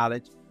theoretical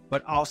knowledge,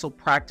 but also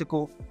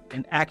practical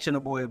and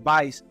actionable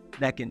advice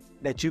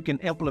that you can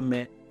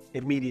implement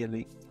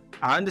immediately.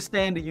 I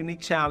understand the unique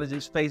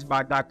challenges faced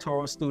by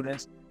doctoral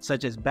students,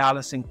 such as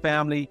balancing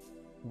family,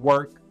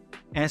 work,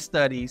 and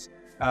studies,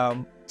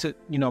 to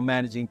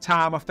managing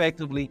time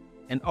effectively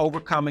and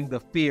overcoming the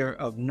fear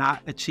of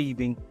not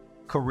achieving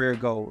career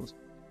goals.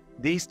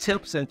 These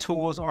tips and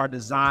tools are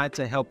designed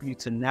to help you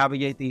to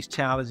navigate these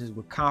challenges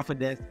with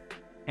confidence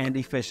and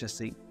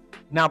efficiency.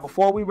 Now,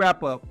 before we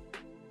wrap up,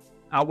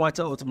 I want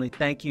to ultimately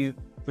thank you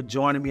for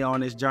joining me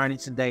on this journey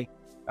today.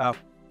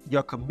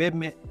 Your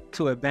commitment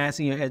to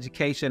advancing your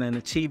education and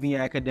achieving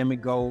your academic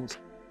goals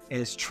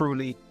is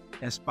truly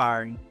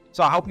inspiring.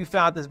 So I hope you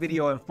found this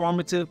video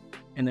informative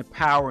and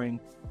empowering,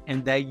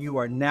 and that you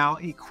are now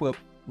equipped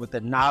with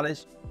the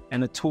knowledge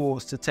and the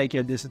tools to take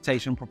your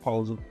dissertation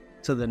proposal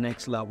to the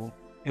next level.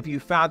 If you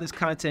found this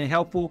content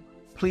helpful,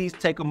 please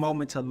take a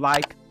moment to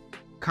like,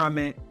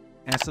 comment,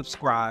 and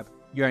subscribe.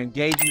 Your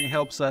engagement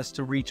helps us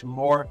to reach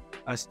more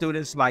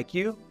students like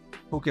you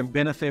who can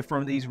benefit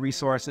from these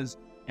resources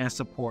and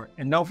support.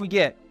 And don't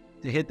forget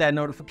to hit that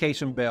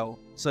notification bell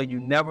so you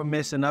never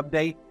miss an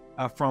update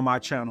from our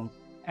channel.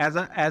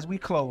 As we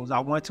close, I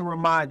want to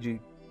remind you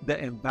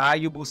the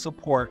invaluable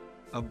support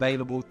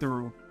available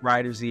through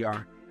Writers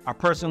ER. Our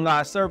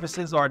personalized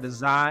services are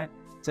designed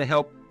to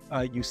help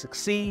you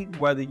succeed,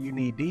 whether you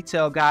need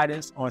detailed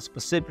guidance on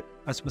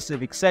a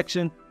specific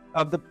section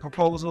of the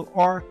proposal,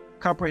 or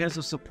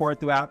comprehensive support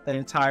throughout the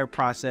entire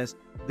process.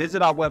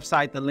 Visit our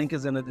website, the link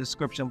is in the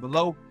description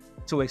below,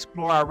 to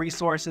explore our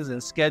resources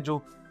and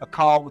schedule a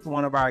call with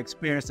one of our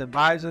experienced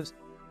advisors.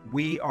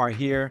 We are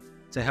here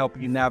to help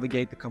you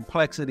navigate the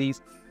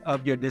complexities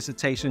of your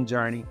dissertation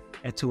journey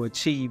and to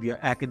achieve your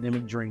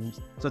academic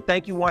dreams. So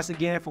thank you once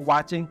again for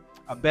watching.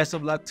 Best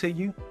of luck to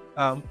you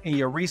in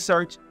your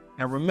research.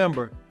 And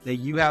remember that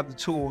you have the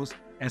tools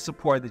and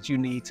support that you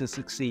need to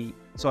succeed.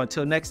 So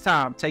until next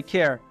time, take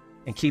care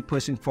and keep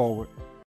pushing forward.